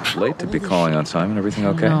kind of late to be calling on Simon. Everything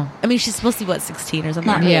okay? No. I mean, she's supposed to be, what, 16 or something?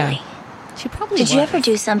 Not really. Yeah. She probably Did you was. ever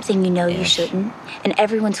do something you know you shouldn't, and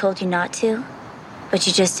everyone told you not to, but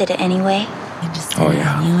you just did it anyway? You just did Oh, it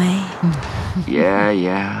yeah. anyway.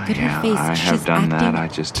 Yeah. Look at her face. I have She's done that. acting I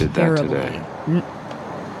just did terribly. that today.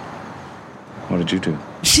 What did you do?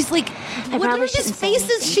 She's like, I what are probably these shouldn't say faces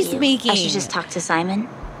anything to she's you. making? I should just talk to Simon.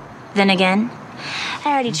 Then again,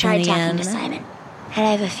 I already tried talking to Then- Simon, and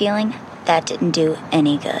I have a feeling that didn't do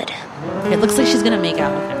any good. It looks like she's going to make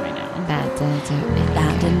out with him right now. That didn't do me.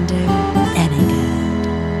 That didn't do any good.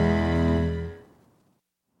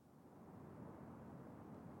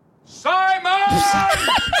 Simon!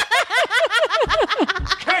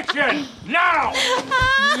 Kitchen, now!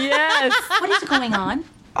 Yes. What is going on?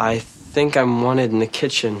 I think I'm wanted in the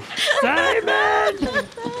kitchen. I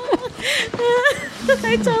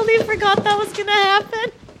totally forgot that was going to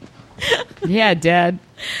happen. Yeah, Dad.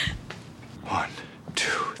 1, 2,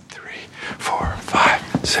 3, 4,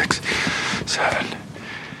 5, 6, 7,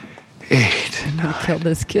 8, 9. Killed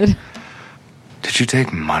this kid. Did you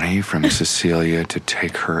take money from Cecilia to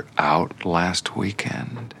take her out last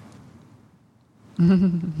weekend?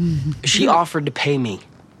 She offered to pay me.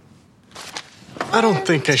 I don't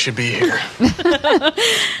think I should be here.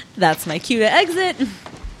 That's my cue to exit.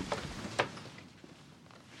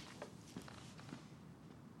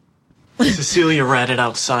 Cecilia ratted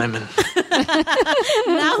out Simon.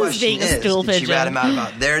 Now who's being a stool did she rat him pigeon? out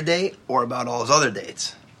about their date or about all his other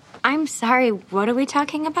dates? I'm sorry, what are we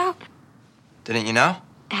talking about? Didn't you know?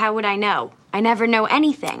 How would I know? I never know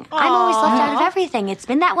anything. I'm always left out of everything. It's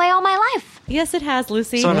been that way all my life. Yes, it has,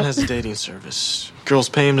 Lucy. Simon has a dating service. Girls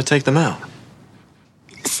pay him to take them out.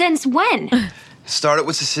 Since when? Started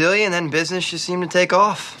with Cecilia and then business just seemed to take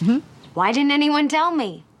off. Why didn't anyone tell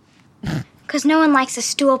me? Because no one likes a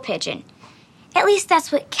stool pigeon. At least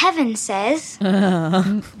that's what Kevin says.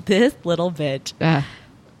 This little bitch.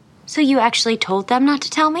 So you actually told them not to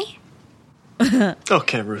tell me?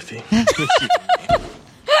 Okay, Ruthie.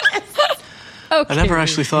 I never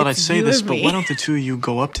actually thought I'd say you this, and but me. why don't the two of you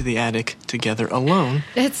go up to the attic together alone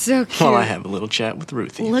That's so cute. while I have a little chat with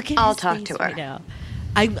Ruthie? Look at I'll his talk face to her. right now.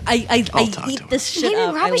 I eat this shit Maybe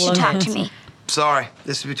up. Robbie I should love talk it. to me. Sorry,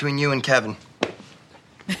 this is between you and Kevin.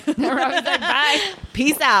 Bye.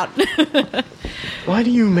 Peace out. Why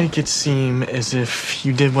do you make it seem as if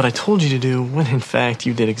you did what I told you to do when in fact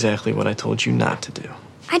you did exactly what I told you not to do?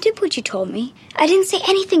 I did what you told me. I didn't say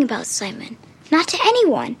anything about Simon. Not to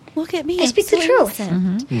anyone. Look at me. I speak the so truth.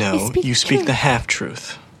 innocent. No, you speak the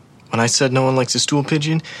half-truth. When I said no one likes a stool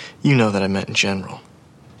pigeon, you know that I meant in general.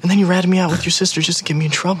 And then you ratted me out with your sister just to get me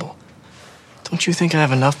in trouble. Don't you think I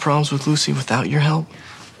have enough problems with Lucy without your help?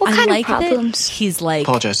 What I kind like of problems? that he's like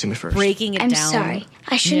Apologize to me first. breaking it I'm down. sorry.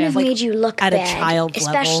 I shouldn't have like, made you look at bad, a child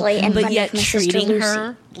especially level, in but front yet of my sister treating Lucy.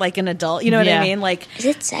 her like an adult. You know what I mean? Like, Is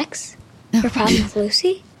it sex? Your problem with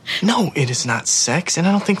Lucy? No, it is not sex, and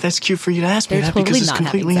I don't think that's cute for you to ask me They're that because totally it's not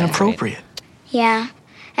completely having sex, right? inappropriate. Yeah.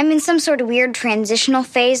 I'm in some sort of weird transitional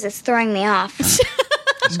phase that's throwing me off.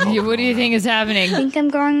 What do you think is happening? Think I'm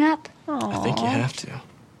growing up? I think you have to.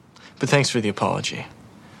 But thanks for the apology.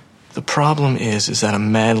 The problem is that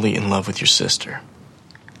I'm madly in love with your sister.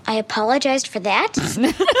 I apologized for that?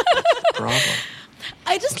 Problem.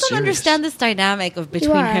 I just don't serious. understand this dynamic of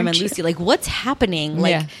between are, him and aren't you? Lucy. Like, what's happening?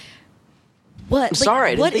 Like, Yeah. what? I'm sorry, I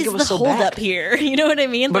didn't what think is it was the so hold bad. up here? You know what I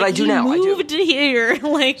mean? But like, I do he now, I do. moved here.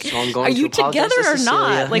 Like, So I'm going are to you apologize together to or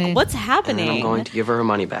not? Cecilia. Like, what's And happening? then I'm going to give her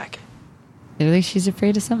money back. Clearly, she's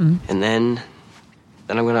afraid of something. And then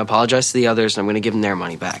I'm going to apologize to the others, and I'm going to give them their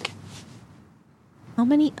money back. How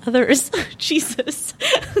many others? Jesus.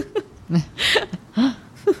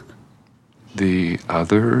 The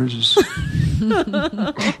others?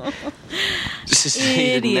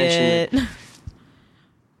 Cecilia didn't mention Idiot. it.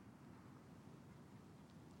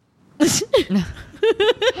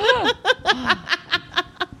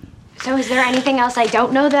 So is there anything else I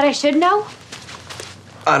don't know that I should know?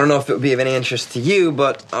 I don't know if it would be of any interest to you,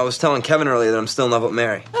 but I was telling Kevin earlier that I'm still in love with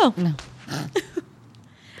Mary. Oh. No.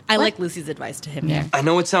 I like Lucy's advice to him here. I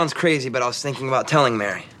know it sounds crazy, but I was thinking about telling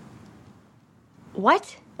Mary.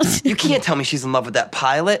 What? You can't tell me she's in love with that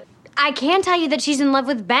pilot. I can tell you that she's in love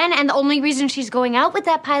with Ben, and the only reason she's going out with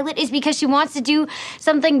that pilot is because she wants to do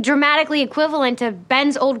something dramatically equivalent to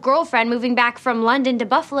Ben's old girlfriend moving back from London to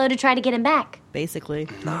Buffalo to try to get him back. Basically.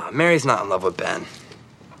 Nah, Mary's not in love with Ben.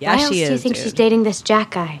 Yeah, Why else she is. do you think dude. she's dating this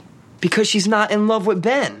Jack guy? Because she's not in love with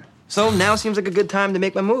Ben. So now seems like a good time to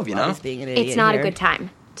make my move, you know? He's being an idiot It's not here. a good time.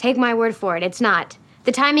 Take my word for it, it's not.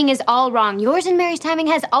 The timing is all wrong. Yours and Mary's timing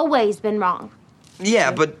has always been wrong.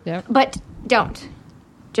 Yeah, but But don't.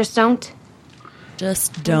 Just don't.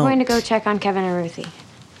 Just I'm don't. going to go check on Kevin and Ruthie.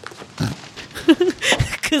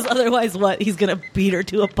 Because otherwise, what? He's going to beat her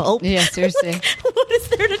to a pulp? Yeah, seriously. What is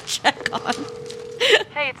there to check on?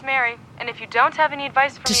 Hey, it's Mary. And if you don't have any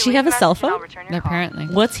advice for Does me, she leave have a message cell and phone? I'll return your call. Apparently.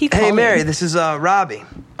 What's he calling? hey, Mary, this is Robbie.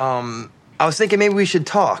 I was thinking maybe we should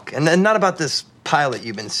talk, and not about this pilot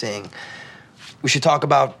you've been seeing. We should talk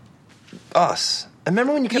about us.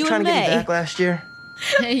 Remember when you kept You trying and to get me May. back last year?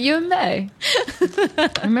 Hey, you and May. I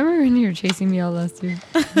remember when you were chasing me all last year.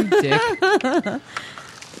 You dick.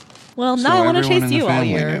 Well, So now I want to everyone chase in the you all family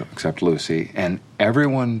year. knew, except Lucy, and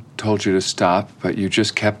everyone told you to stop, but you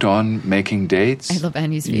just kept on making dates. I love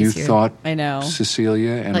Annie's face You here. thought I know.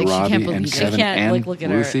 Cecilia and Like, she can't Robbie believe and it. She Kevin can't, and like, look at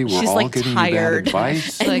her. Ruthie were She's, all like, getting tired. you bad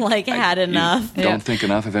advice. And, like, had enough. You don't think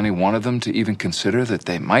enough of any one of them to even consider that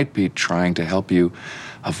they might be trying to help you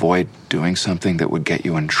avoid doing something that would get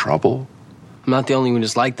you in trouble? I'm not the only one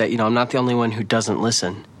who's like that. You know, I'm not the only one who doesn't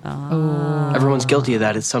listen. Everyone's guilty of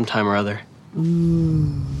that at some time or other.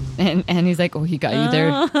 And he's like, oh, he got you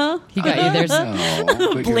there. He got you there. No, but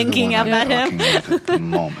you're the Blinking one up I'm at him. talking with at the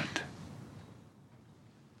moment.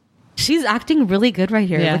 She's acting really good right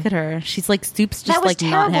here. Yeah. Look at her. She's like Stoops just That was like not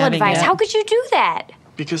terrible having advice. it. How could you do that?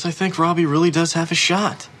 Because I think Robbie really does have a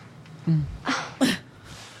shot.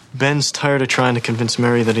 Ben's tired of trying to convince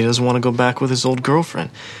Mary that he doesn't want to go back with his old girlfriend.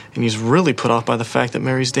 And he's really put off by the fact that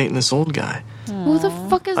Mary's dating this old guy. Who the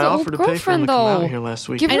fuck is I the old offered to pay for him girlfriend, to come though? out here last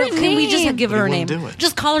week. Give I her know, a can we just name. give her But a he name? wouldn't do it.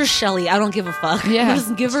 Just call her Shelly. I don't give a fuck. Yeah.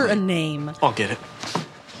 Just give her a name. I'll get it.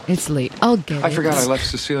 It's late. I'll get I it. forgot I left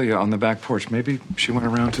Cecilia on the back porch. Maybe she went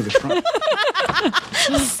around to the front.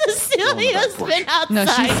 Cecilia's been outside. No,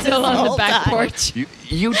 she's still this on the whole back time. porch.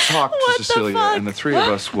 You talk What to the Cecilia, fuck? and the three of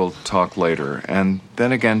us will talk later, and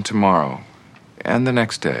then again tomorrow, and the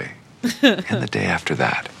next day, and the day after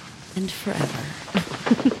that. And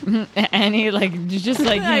forever. Annie, like, just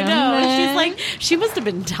like, I know. meh. She's like, she must have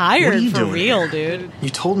been What are tired you for doing real, here? dude. You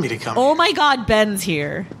told me to come. Oh my God, Ben's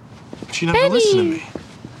here. She never listened to me.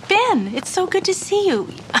 Ben, it's so good to see you.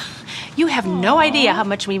 You have no idea how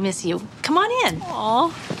much we miss you. Come on in.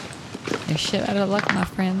 Aw. You're shit out of luck, my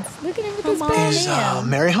friends. Look at him with this bag. Is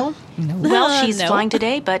Mary home? No. Well, she's No. flying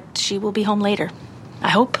today, but she will be home later. I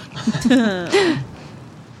hope.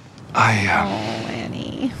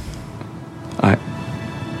 Annie.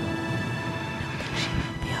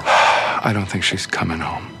 I don't think she's coming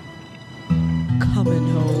home. Coming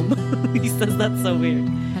home. He says that's so weird.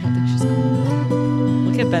 I don't think she's cool.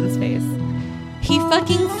 Look at Ben's face. He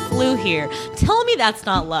fucking flew here. Tell me that's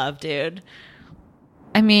not love, dude.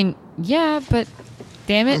 I mean, yeah, but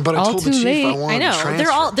damn it, But I all told too the chief late. I wanted I know. to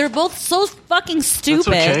transfer. They're both so fucking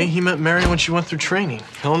stupid. That's okay. He met Mary when she went through training.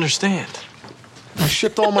 He'll understand. I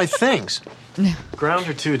shipped all my things. Ground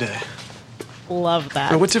or 2-day? Love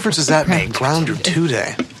that. Now, what difference does that make? Ground or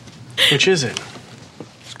 2-day? Which is it?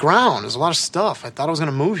 It's ground. There's a lot of stuff. I thought I was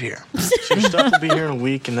going to move here. So your stuff will be here in a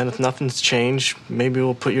week, and then if nothing's changed, maybe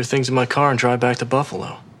we'll put your things in my car and drive back to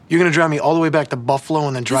Buffalo. You're going to drive me all the way back to Buffalo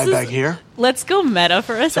and then drive This back is- here? Let's go meta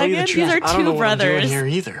for a Tell you second. the These truth, are I don't know two what I'm doing brothers here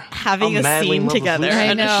either. having I'm a madly in scene love with together Lucy.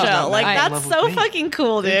 in a I know. show. Like, I'm in love that's with so me. fucking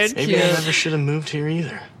cool, dude. Maybe I never should have moved here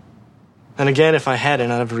either. And again, if I hadn't,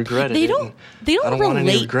 I'd have regretted They it. don't. and They I don't don't want any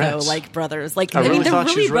relate though, regrets. like brothers. Like I really they're thought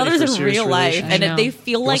she really was ready brothers for a in real serious life, relationship. and they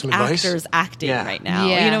feel You like want some advice? actors acting Yeah. right now.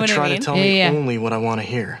 Yeah. You know what Try I mean? to tell me Yeah. only what I want to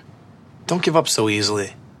hear. Don't give up so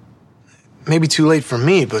easily. Maybe too late for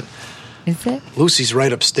me, but Is it? Lucy's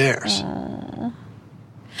right upstairs.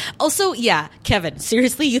 Also, yeah, Kevin.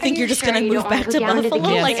 Seriously, you think Are you're you just sure gonna you move don't back wanna to go down to the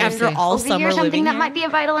Buffalo, gas like after station? all Overhear summer something living that here? might be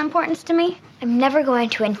of vital importance to me? I'm never going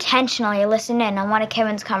to intentionally listen in on one of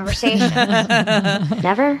Kevin's conversations.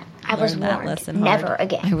 Never? I was Learn that warned. lesson hard. Never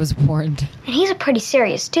again. I was warned. And he's a pretty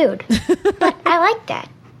serious dude. But I like that.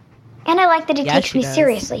 And I like that he Yeah, takes she me does.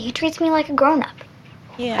 seriously. He treats me like a grown-up.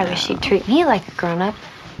 Yeah. I wish he'd treat me like a grown-up.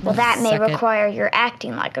 Well, that may Suck it. require your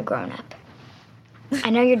acting like a grown-up. I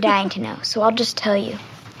know you're dying to know, so I'll just tell you.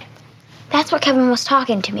 That's what Kevin was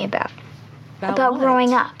talking to me about. About what?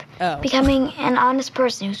 growing up. Oh. Becoming an honest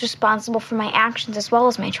person who's responsible for my actions as well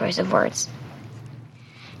as my choice of words.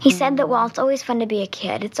 He said that while it's always fun to be a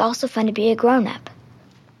kid, it's also fun to be a grown-up.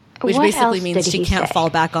 Which What basically else means did she he can't say? fall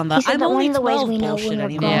back on the He said I'm that only one of the ways 12 we know bullshit when we're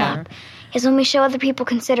anymore. grown up is when we show other people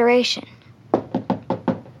consideration.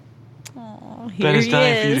 Ben is Here he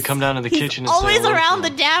dying for you to is. come down to the He's kitchen and say always hello around to the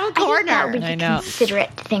him. damn I think that corner. would be I a know.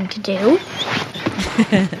 considerate thing to do.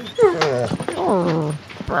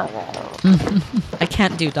 I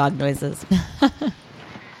can't do dog noises.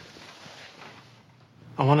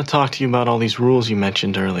 I want to talk to you about all these rules you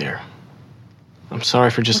mentioned earlier. I'm sorry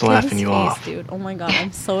for just Look at laughing his you face, off. dude. Oh my god,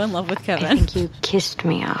 I'm so in love with I Kevin. think you kissed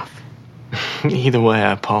me off. Either way,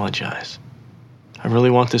 I apologize. I really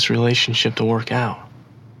want this relationship to work out.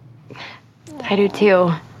 I do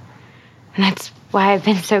too. And that's why I've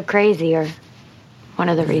been so crazy, or one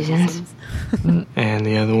of the reasons. And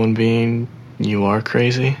the other one being, you are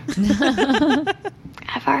crazy?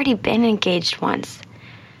 I've already been engaged once.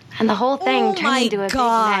 And the whole thing Oh turned my into a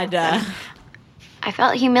god. big mess. I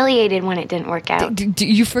felt humiliated when it didn't work out.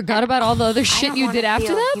 You forgot about all the other I shit don't you wanna did after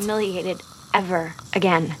feel that? humiliated ever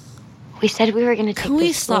again. We said we were going to take Can we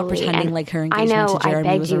this stop slowly, pretending and like her I engagement know to Jeremy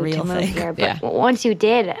I begged was a you real to move thing? here, but Yeah. once you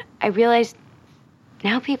did, I realized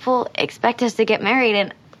now people expect us to get married,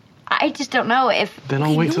 and I just don't know if. Then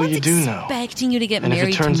I'll wait till you do know. Expecting you to get And if it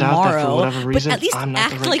married turns out that for tomorrow, whatever reason, but at least I'm not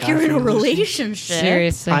the act right like guy you're for in a you, Lucy. relationship.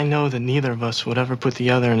 Seriously. I know that neither of us would ever put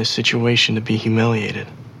the other in a situation to be humiliated.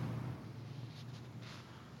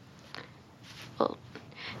 Well,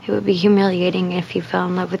 it would be humiliating if you fell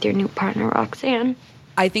in love with your new partner, Roxanne.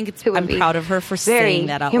 I think it's. It would I'm be proud of her for Very saying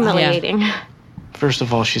that out loud. humiliating. First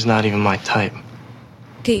of all, she's not even my type.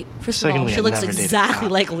 Okay, first of all, Secondly, she I looks never dated exactly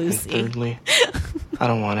a like cop. Lucy. And thirdly, I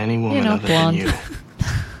don't want any woman know, other blonde. than you.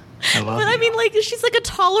 I love But I you. mean, like, she's like a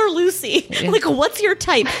taller Lucy. Like, what's your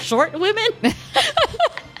type? Short women?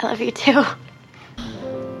 I love you too.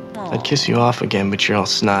 I'd kiss you off again, but you're all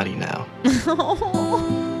snotty now.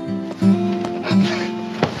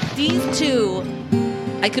 These two,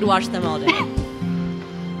 I could watch them all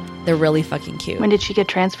day. They're really fucking cute. When did she get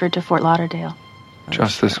transferred to Fort Lauderdale?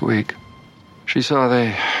 Just this week. She saw they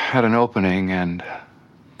had an opening, and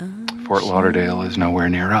Fort Lauderdale is nowhere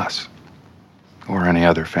near us. Or any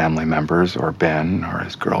other family members, or Ben, or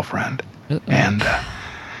his girlfriend. And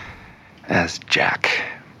as Jack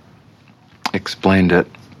explained it,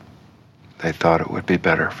 they thought it would be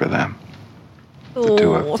better for them. The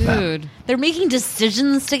two of them. Dude. They're making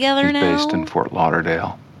decisions together He's now. based in Fort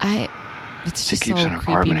Lauderdale. It's He just keeps so an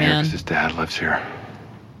creepy, apartment here man. because his dad lives here.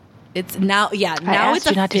 It's now, yeah, I now asked it's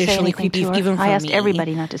you not to say officially anything creepy, to her. even for I asked me,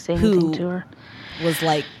 everybody not to say who anything to her. was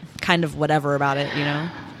like kind of whatever about it, you know?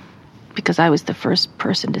 because I was the first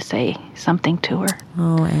person to say something to her.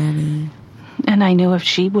 Oh, Annie. And I knew if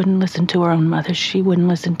she wouldn't listen to her own mother, she wouldn't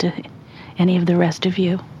listen to any of the rest of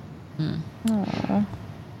you. Aww.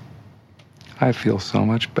 I feel so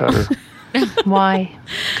much better. Why?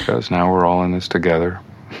 Because now we're all in this together.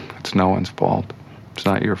 It's no one's fault. It's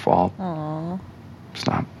not your fault. Aww. It's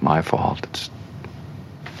not my fault. It's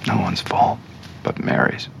no one's fault but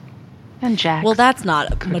Mary's. And Jack. Well, that's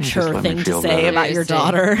not a Couldn't you just mature let me thing to feel say better? about your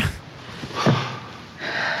daughter.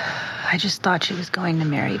 I just thought she was going to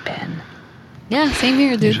marry Ben. Yeah, same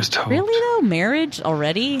here, dude. just hoped. Really though? Marriage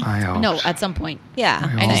already? I hope. No, at some point. Yeah.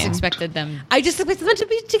 I just hoped. expected them. I just expected them to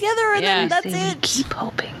be together and then that's See, it. keep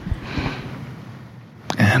hoping.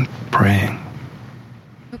 And praying.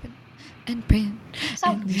 And praying.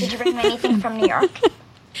 So, did you bring me anything from New York?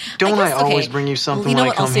 Don't I, guess- always okay. bring you something You know when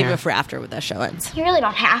what? I I'll come save here? it for after the show ends. You really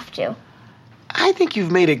don't have to. I think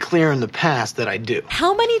you've made it clear in the past that I do.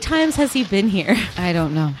 How many times has he been here? I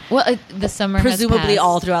don't know. Well, the summer has Presumably passed.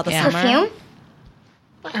 all throughout the Yeah. summer. Perfume?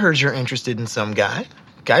 I heard you're interested in some guy.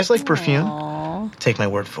 Guys like perfume. Aw. Take my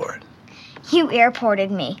word for it. You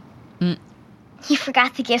airported me. Mm. You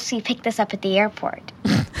forgot the gifts we picked us up at the airport.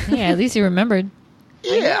 Yeah, at least you remembered.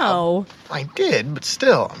 Yeah, No. I did, but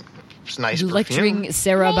still, it's nice perfume. Lecturing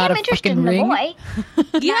Sarah I about am a interested fucking in the ring.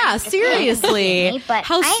 boy. Yeah, seriously. But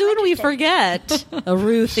How I am soon we interested. forget? A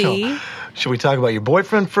Ruthie. Should we talk about your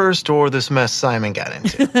boyfriend first or this mess Simon got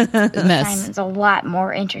into? Mess. Simon's a lot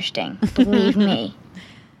more interesting. Believe me.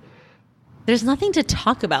 There's nothing to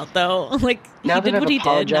talk about though. Like Now he that did I've what he did.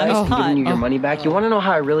 apologized Now and he's given you your hot. money back, you want to know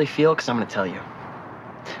how I really feel? Because I'm going to tell you.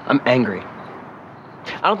 I'm angry.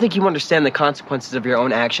 I don't think you understand the consequences of your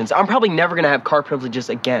own actions. I'm probably never going to have car privileges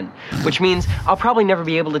again, which means I'll probably never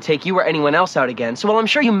be able to take you or anyone else out again. So while I'm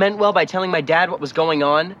sure you meant well by telling my dad what was going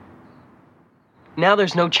on, now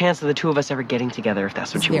there's no chance of the two of us ever getting together if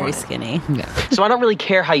that's what He's you very want. skinny. So I don't really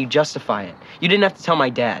care how you justify it. You didn't have to tell my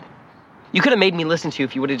dad. You could have made me listen to you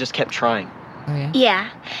if you would have just kept trying. Oh, yeah. Yeah,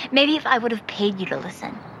 maybe if I would have paid you to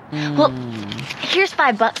listen. Well, here's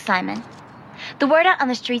 $5, Simon. The word out on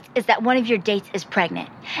the streets is that one of your dates is pregnant.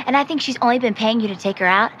 And I think she's only been paying you to take her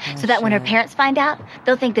out so that when her parents find out,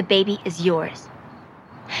 they'll think the baby is yours.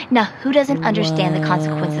 Now, who doesn't understand the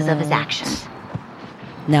consequences of his actions?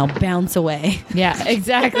 Now bounce away. Yeah,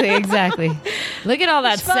 exactly. Look at all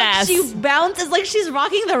that sass. She bounces like she's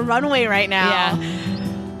rocking the runway right now.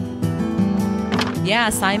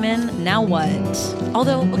 Yeah, Simon, now what?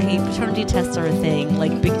 Although, okay, paternity tests are a thing.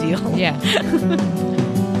 Like, big deal. Yeah.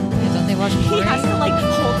 Don't they watch He Maury? has to, like,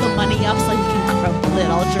 hold the money up so he can crumple it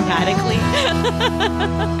all dramatically.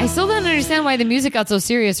 I still don't understand why the music got so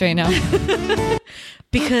serious right now.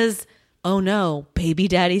 Because, oh no, baby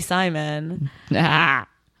daddy Simon. Ah.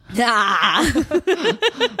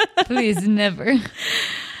 Please, never.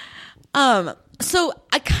 So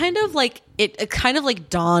I kind of like it kind of like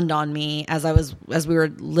dawned on me as we were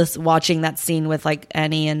watching that scene with like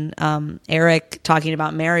Annie and Eric talking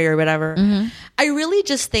about Mary or whatever. Mm-hmm. I really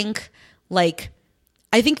just think like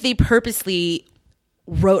I think they purposely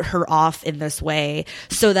wrote her off in this way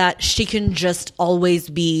so that she can just always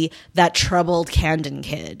be that troubled Camden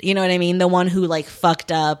kid. You know what I mean? The one who like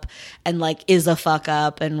fucked up and like is a fuck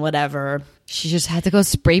up and whatever. She just had to go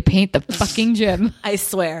spray paint the fucking gym. I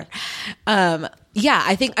swear. Yeah,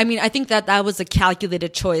 I think that was a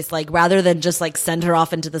calculated choice. Like, rather than just like send her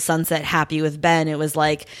off into the sunset happy with Ben, it was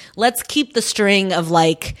like, let's keep the string of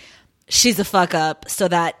like, she's a fuck up so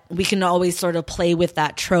that we can always sort of play with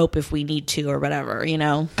that trope if we need to or whatever, you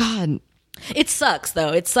know? God. It sucks though.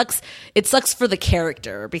 It sucks for the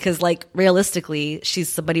character because like realistically, she's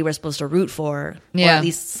somebody we're supposed to root for or Yeah. at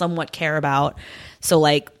least somewhat care about. So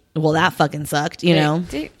like, well, that fucking sucked, you know?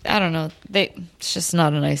 I don't know. It's just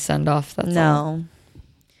not a nice send off. That's all. No.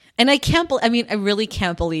 And I really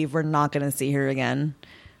can't believe we're not going to see her again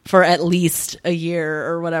for at least a year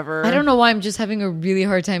or whatever. I don't know why I'm just having a really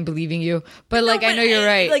hard time believing you, but like I know you're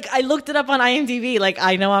right. Like I looked it up on IMDb. Like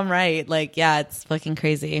I know I'm right. Like yeah, it's fucking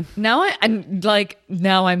crazy. Now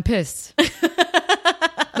I'm pissed.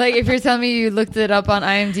 Like if you're telling me you looked it up on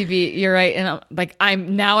IMDb, you're right, and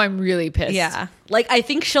I'm really pissed. Yeah. Like I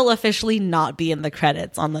think she'll officially not be in the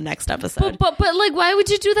credits on the next episode. But like why would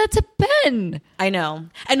you do that to Ben? I know.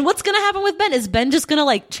 And what's going to happen with Ben? Is Ben just going to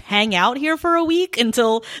like hang out here for a week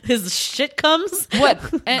until his shit comes? What?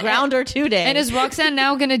 Ground or 2 days? And is Roxanne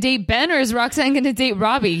now going to date Ben or is Roxanne going to date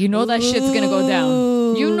Robbie? You know that shit's going to go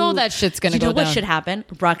down. You know that shit's going to go down. You know what should happen?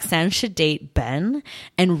 Roxanne should date Ben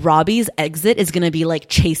and Robbie's exit is going to be like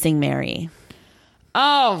chasing Mary.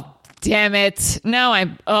 Oh, damn it. Now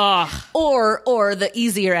I'm Or the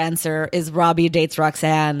easier answer is Robbie dates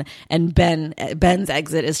Roxanne and Ben's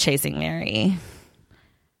exit is chasing Mary.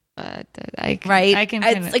 Right?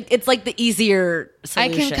 It's like the easier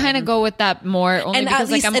solution. I can kind of go with that more only and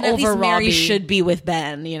because like I'm at over least Mary Robbie. should be with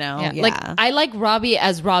Ben, you know. Yeah. Like I like Robbie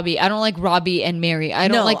as Robbie. I don't like Robbie and Mary. I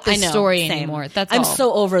don't like the story Same. anymore. That's I'm all.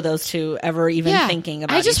 so over those two ever even thinking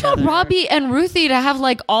about I just each want other. Robbie and Ruthie to have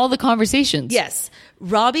like all the conversations. Yes.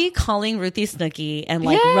 Robbie calling Ruthie Snooki and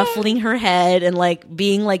like ruffling her head and like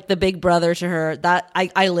being like the big brother to her. That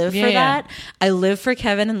I live for that. I live for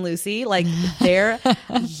Kevin and Lucy. Like they're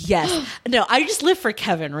yes. No, I just live for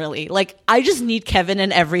Kevin really. Like I just need Kevin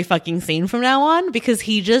in every fucking scene from now on because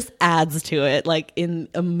he just adds to it like in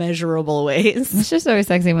immeasurable ways. It's just always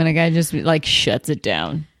sexy when a guy just like shuts it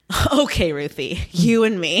down. Okay, Ruthie, you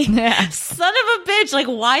and me. Yeah. Son of a bitch. Like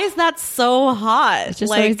why is that so hot? It just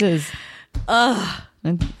like, always is. Ugh.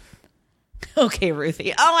 Okay,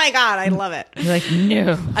 Ruthie. Oh my God, I love it. You're like,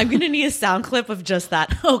 no. I'm going to need a sound clip of just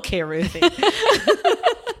that. Okay, Ruthie.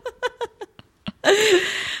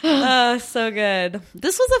 So good.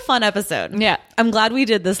 This was a fun episode. Yeah. I'm glad we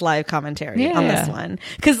did this live commentary on this one.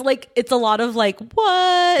 Because, like, it's a lot of, like,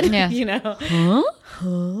 what? Yeah. You know? Huh?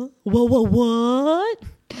 What?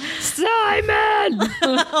 Simon!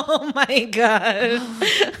 Oh my God.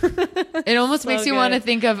 It almost makes you want to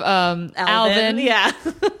think of Alvin. Yeah.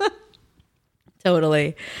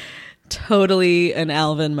 Totally an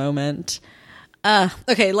Alvin moment.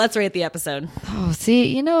 Okay, let's rate the episode. Oh,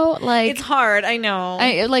 see, you know, like it's hard. I know.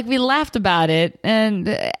 Like we laughed about it,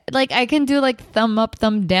 and like I can do like thumb up,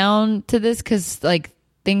 thumb down to this because like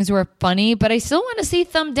things were funny, but I still want to see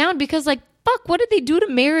thumb down because like fuck, what did they do to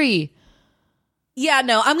Mary? Yeah,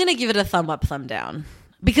 no, I'm gonna give it a thumb up, thumb down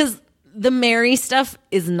because the Mary stuff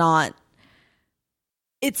is not.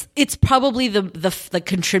 It's probably the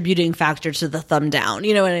contributing factor to the thumb down.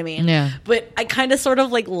 You know what I mean? Yeah. But I kind of sort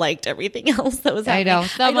of like liked everything else that was happening. I know.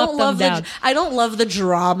 Thumb up, thumb down. I don't love the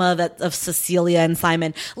drama of Cecilia and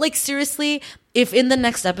Simon. Like seriously, if in the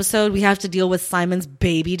next episode we have to deal with Simon's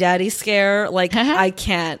baby daddy scare, like I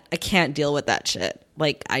can't deal with that shit.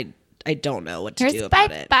 Like I don't know what to do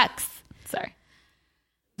about it. $5. Sorry.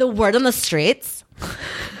 The word on the streets.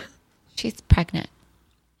 She's pregnant.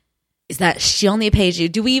 Is that she only paid you?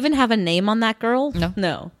 Do we even have a name on that girl?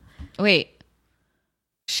 No. Wait.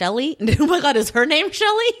 Shelly? Oh my God, is her name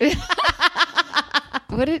Shelly?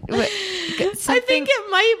 What? I think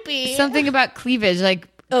it might be. Something about cleavage. Like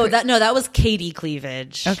that was Katie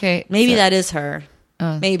Cleavage. Okay. Maybe that is her.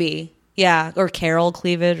 Maybe. Yeah. Or Carol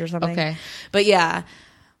Cleavage or something. Okay. But yeah.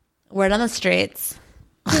 Word on the streets.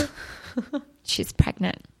 She's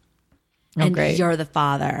pregnant. Oh, and great. You're the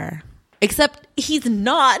father. Except he's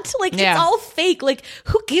not. Like, Yeah. it's all fake. Like,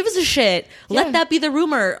 who gives a shit? Let that be the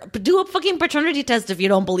rumor. Do a fucking paternity test if you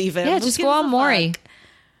don't believe it. Yeah, Who just gives go a on Maury.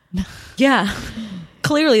 Yeah.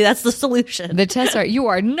 Clearly, that's the solution. The tests are, you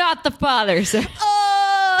are not the father, sir.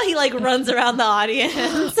 Oh, he like runs around the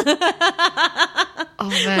audience. Oh,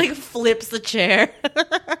 man. Like flips the chair.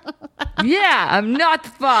 Yeah, I'm not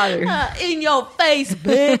the father. In your face,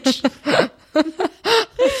 bitch.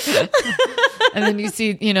 And then you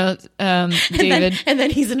see, David. And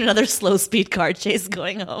then he's in another slow speed car chase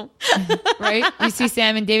going home. Right? You see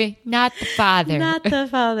Sam and David, not the father. Not the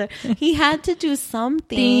father. He had to do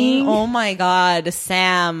something. Oh my God,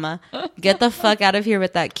 Sam. Get the fuck out of here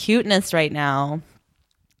with that cuteness right now.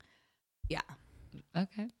 Yeah.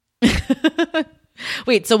 Okay.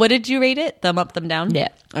 Wait, so what did you rate it? Thumb up, thumb down? Yeah.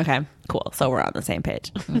 Okay, cool. So we're on the same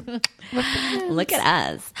page. Look at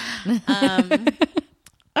us.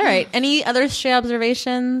 All right. Any other stray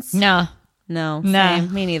observations? No. No. Nah.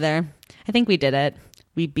 Same. Me neither. I think we did it.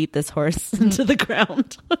 We beat this horse into the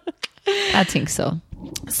ground. I think so.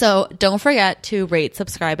 So don't forget to rate,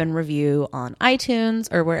 subscribe, and review on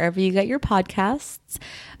iTunes or wherever you get your podcasts.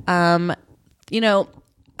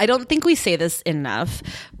 I don't think we say this enough,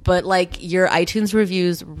 but like your iTunes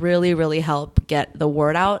reviews really, really help get the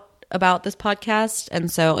word out about this podcast. And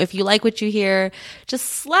so if you like what you hear, just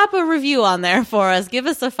slap a review on there for us. Give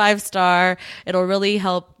us a 5-star. It'll really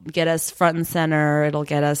help get us front and center. It'll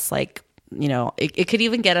get us like, it could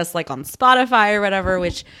even get us like on Spotify or whatever,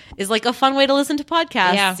 which is like a fun way to listen to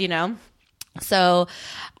podcasts, So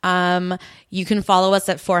you can follow us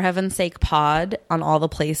at For Heaven's Sake Pod on all the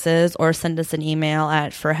places or send us an email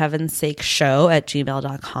at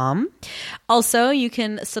forheavensakeshow@gmail.com. Also, you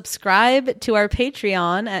can subscribe to our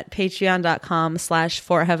Patreon at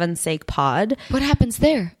patreon.com/forheavensakepod. What happens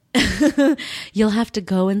there? You'll have to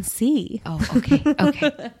go and see. Oh, okay.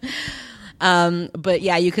 Okay. But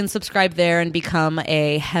yeah, you can subscribe there and become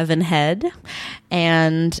a Heaven Head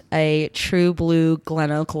and a True Blue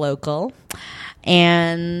Glen Oak local.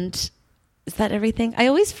 And is that everything? I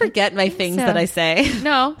always forget my things that I say.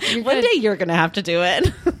 No. One day you're going to have to do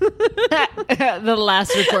it. The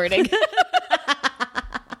last recording.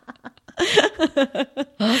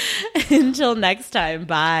 Until next time.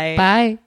 Bye. Bye.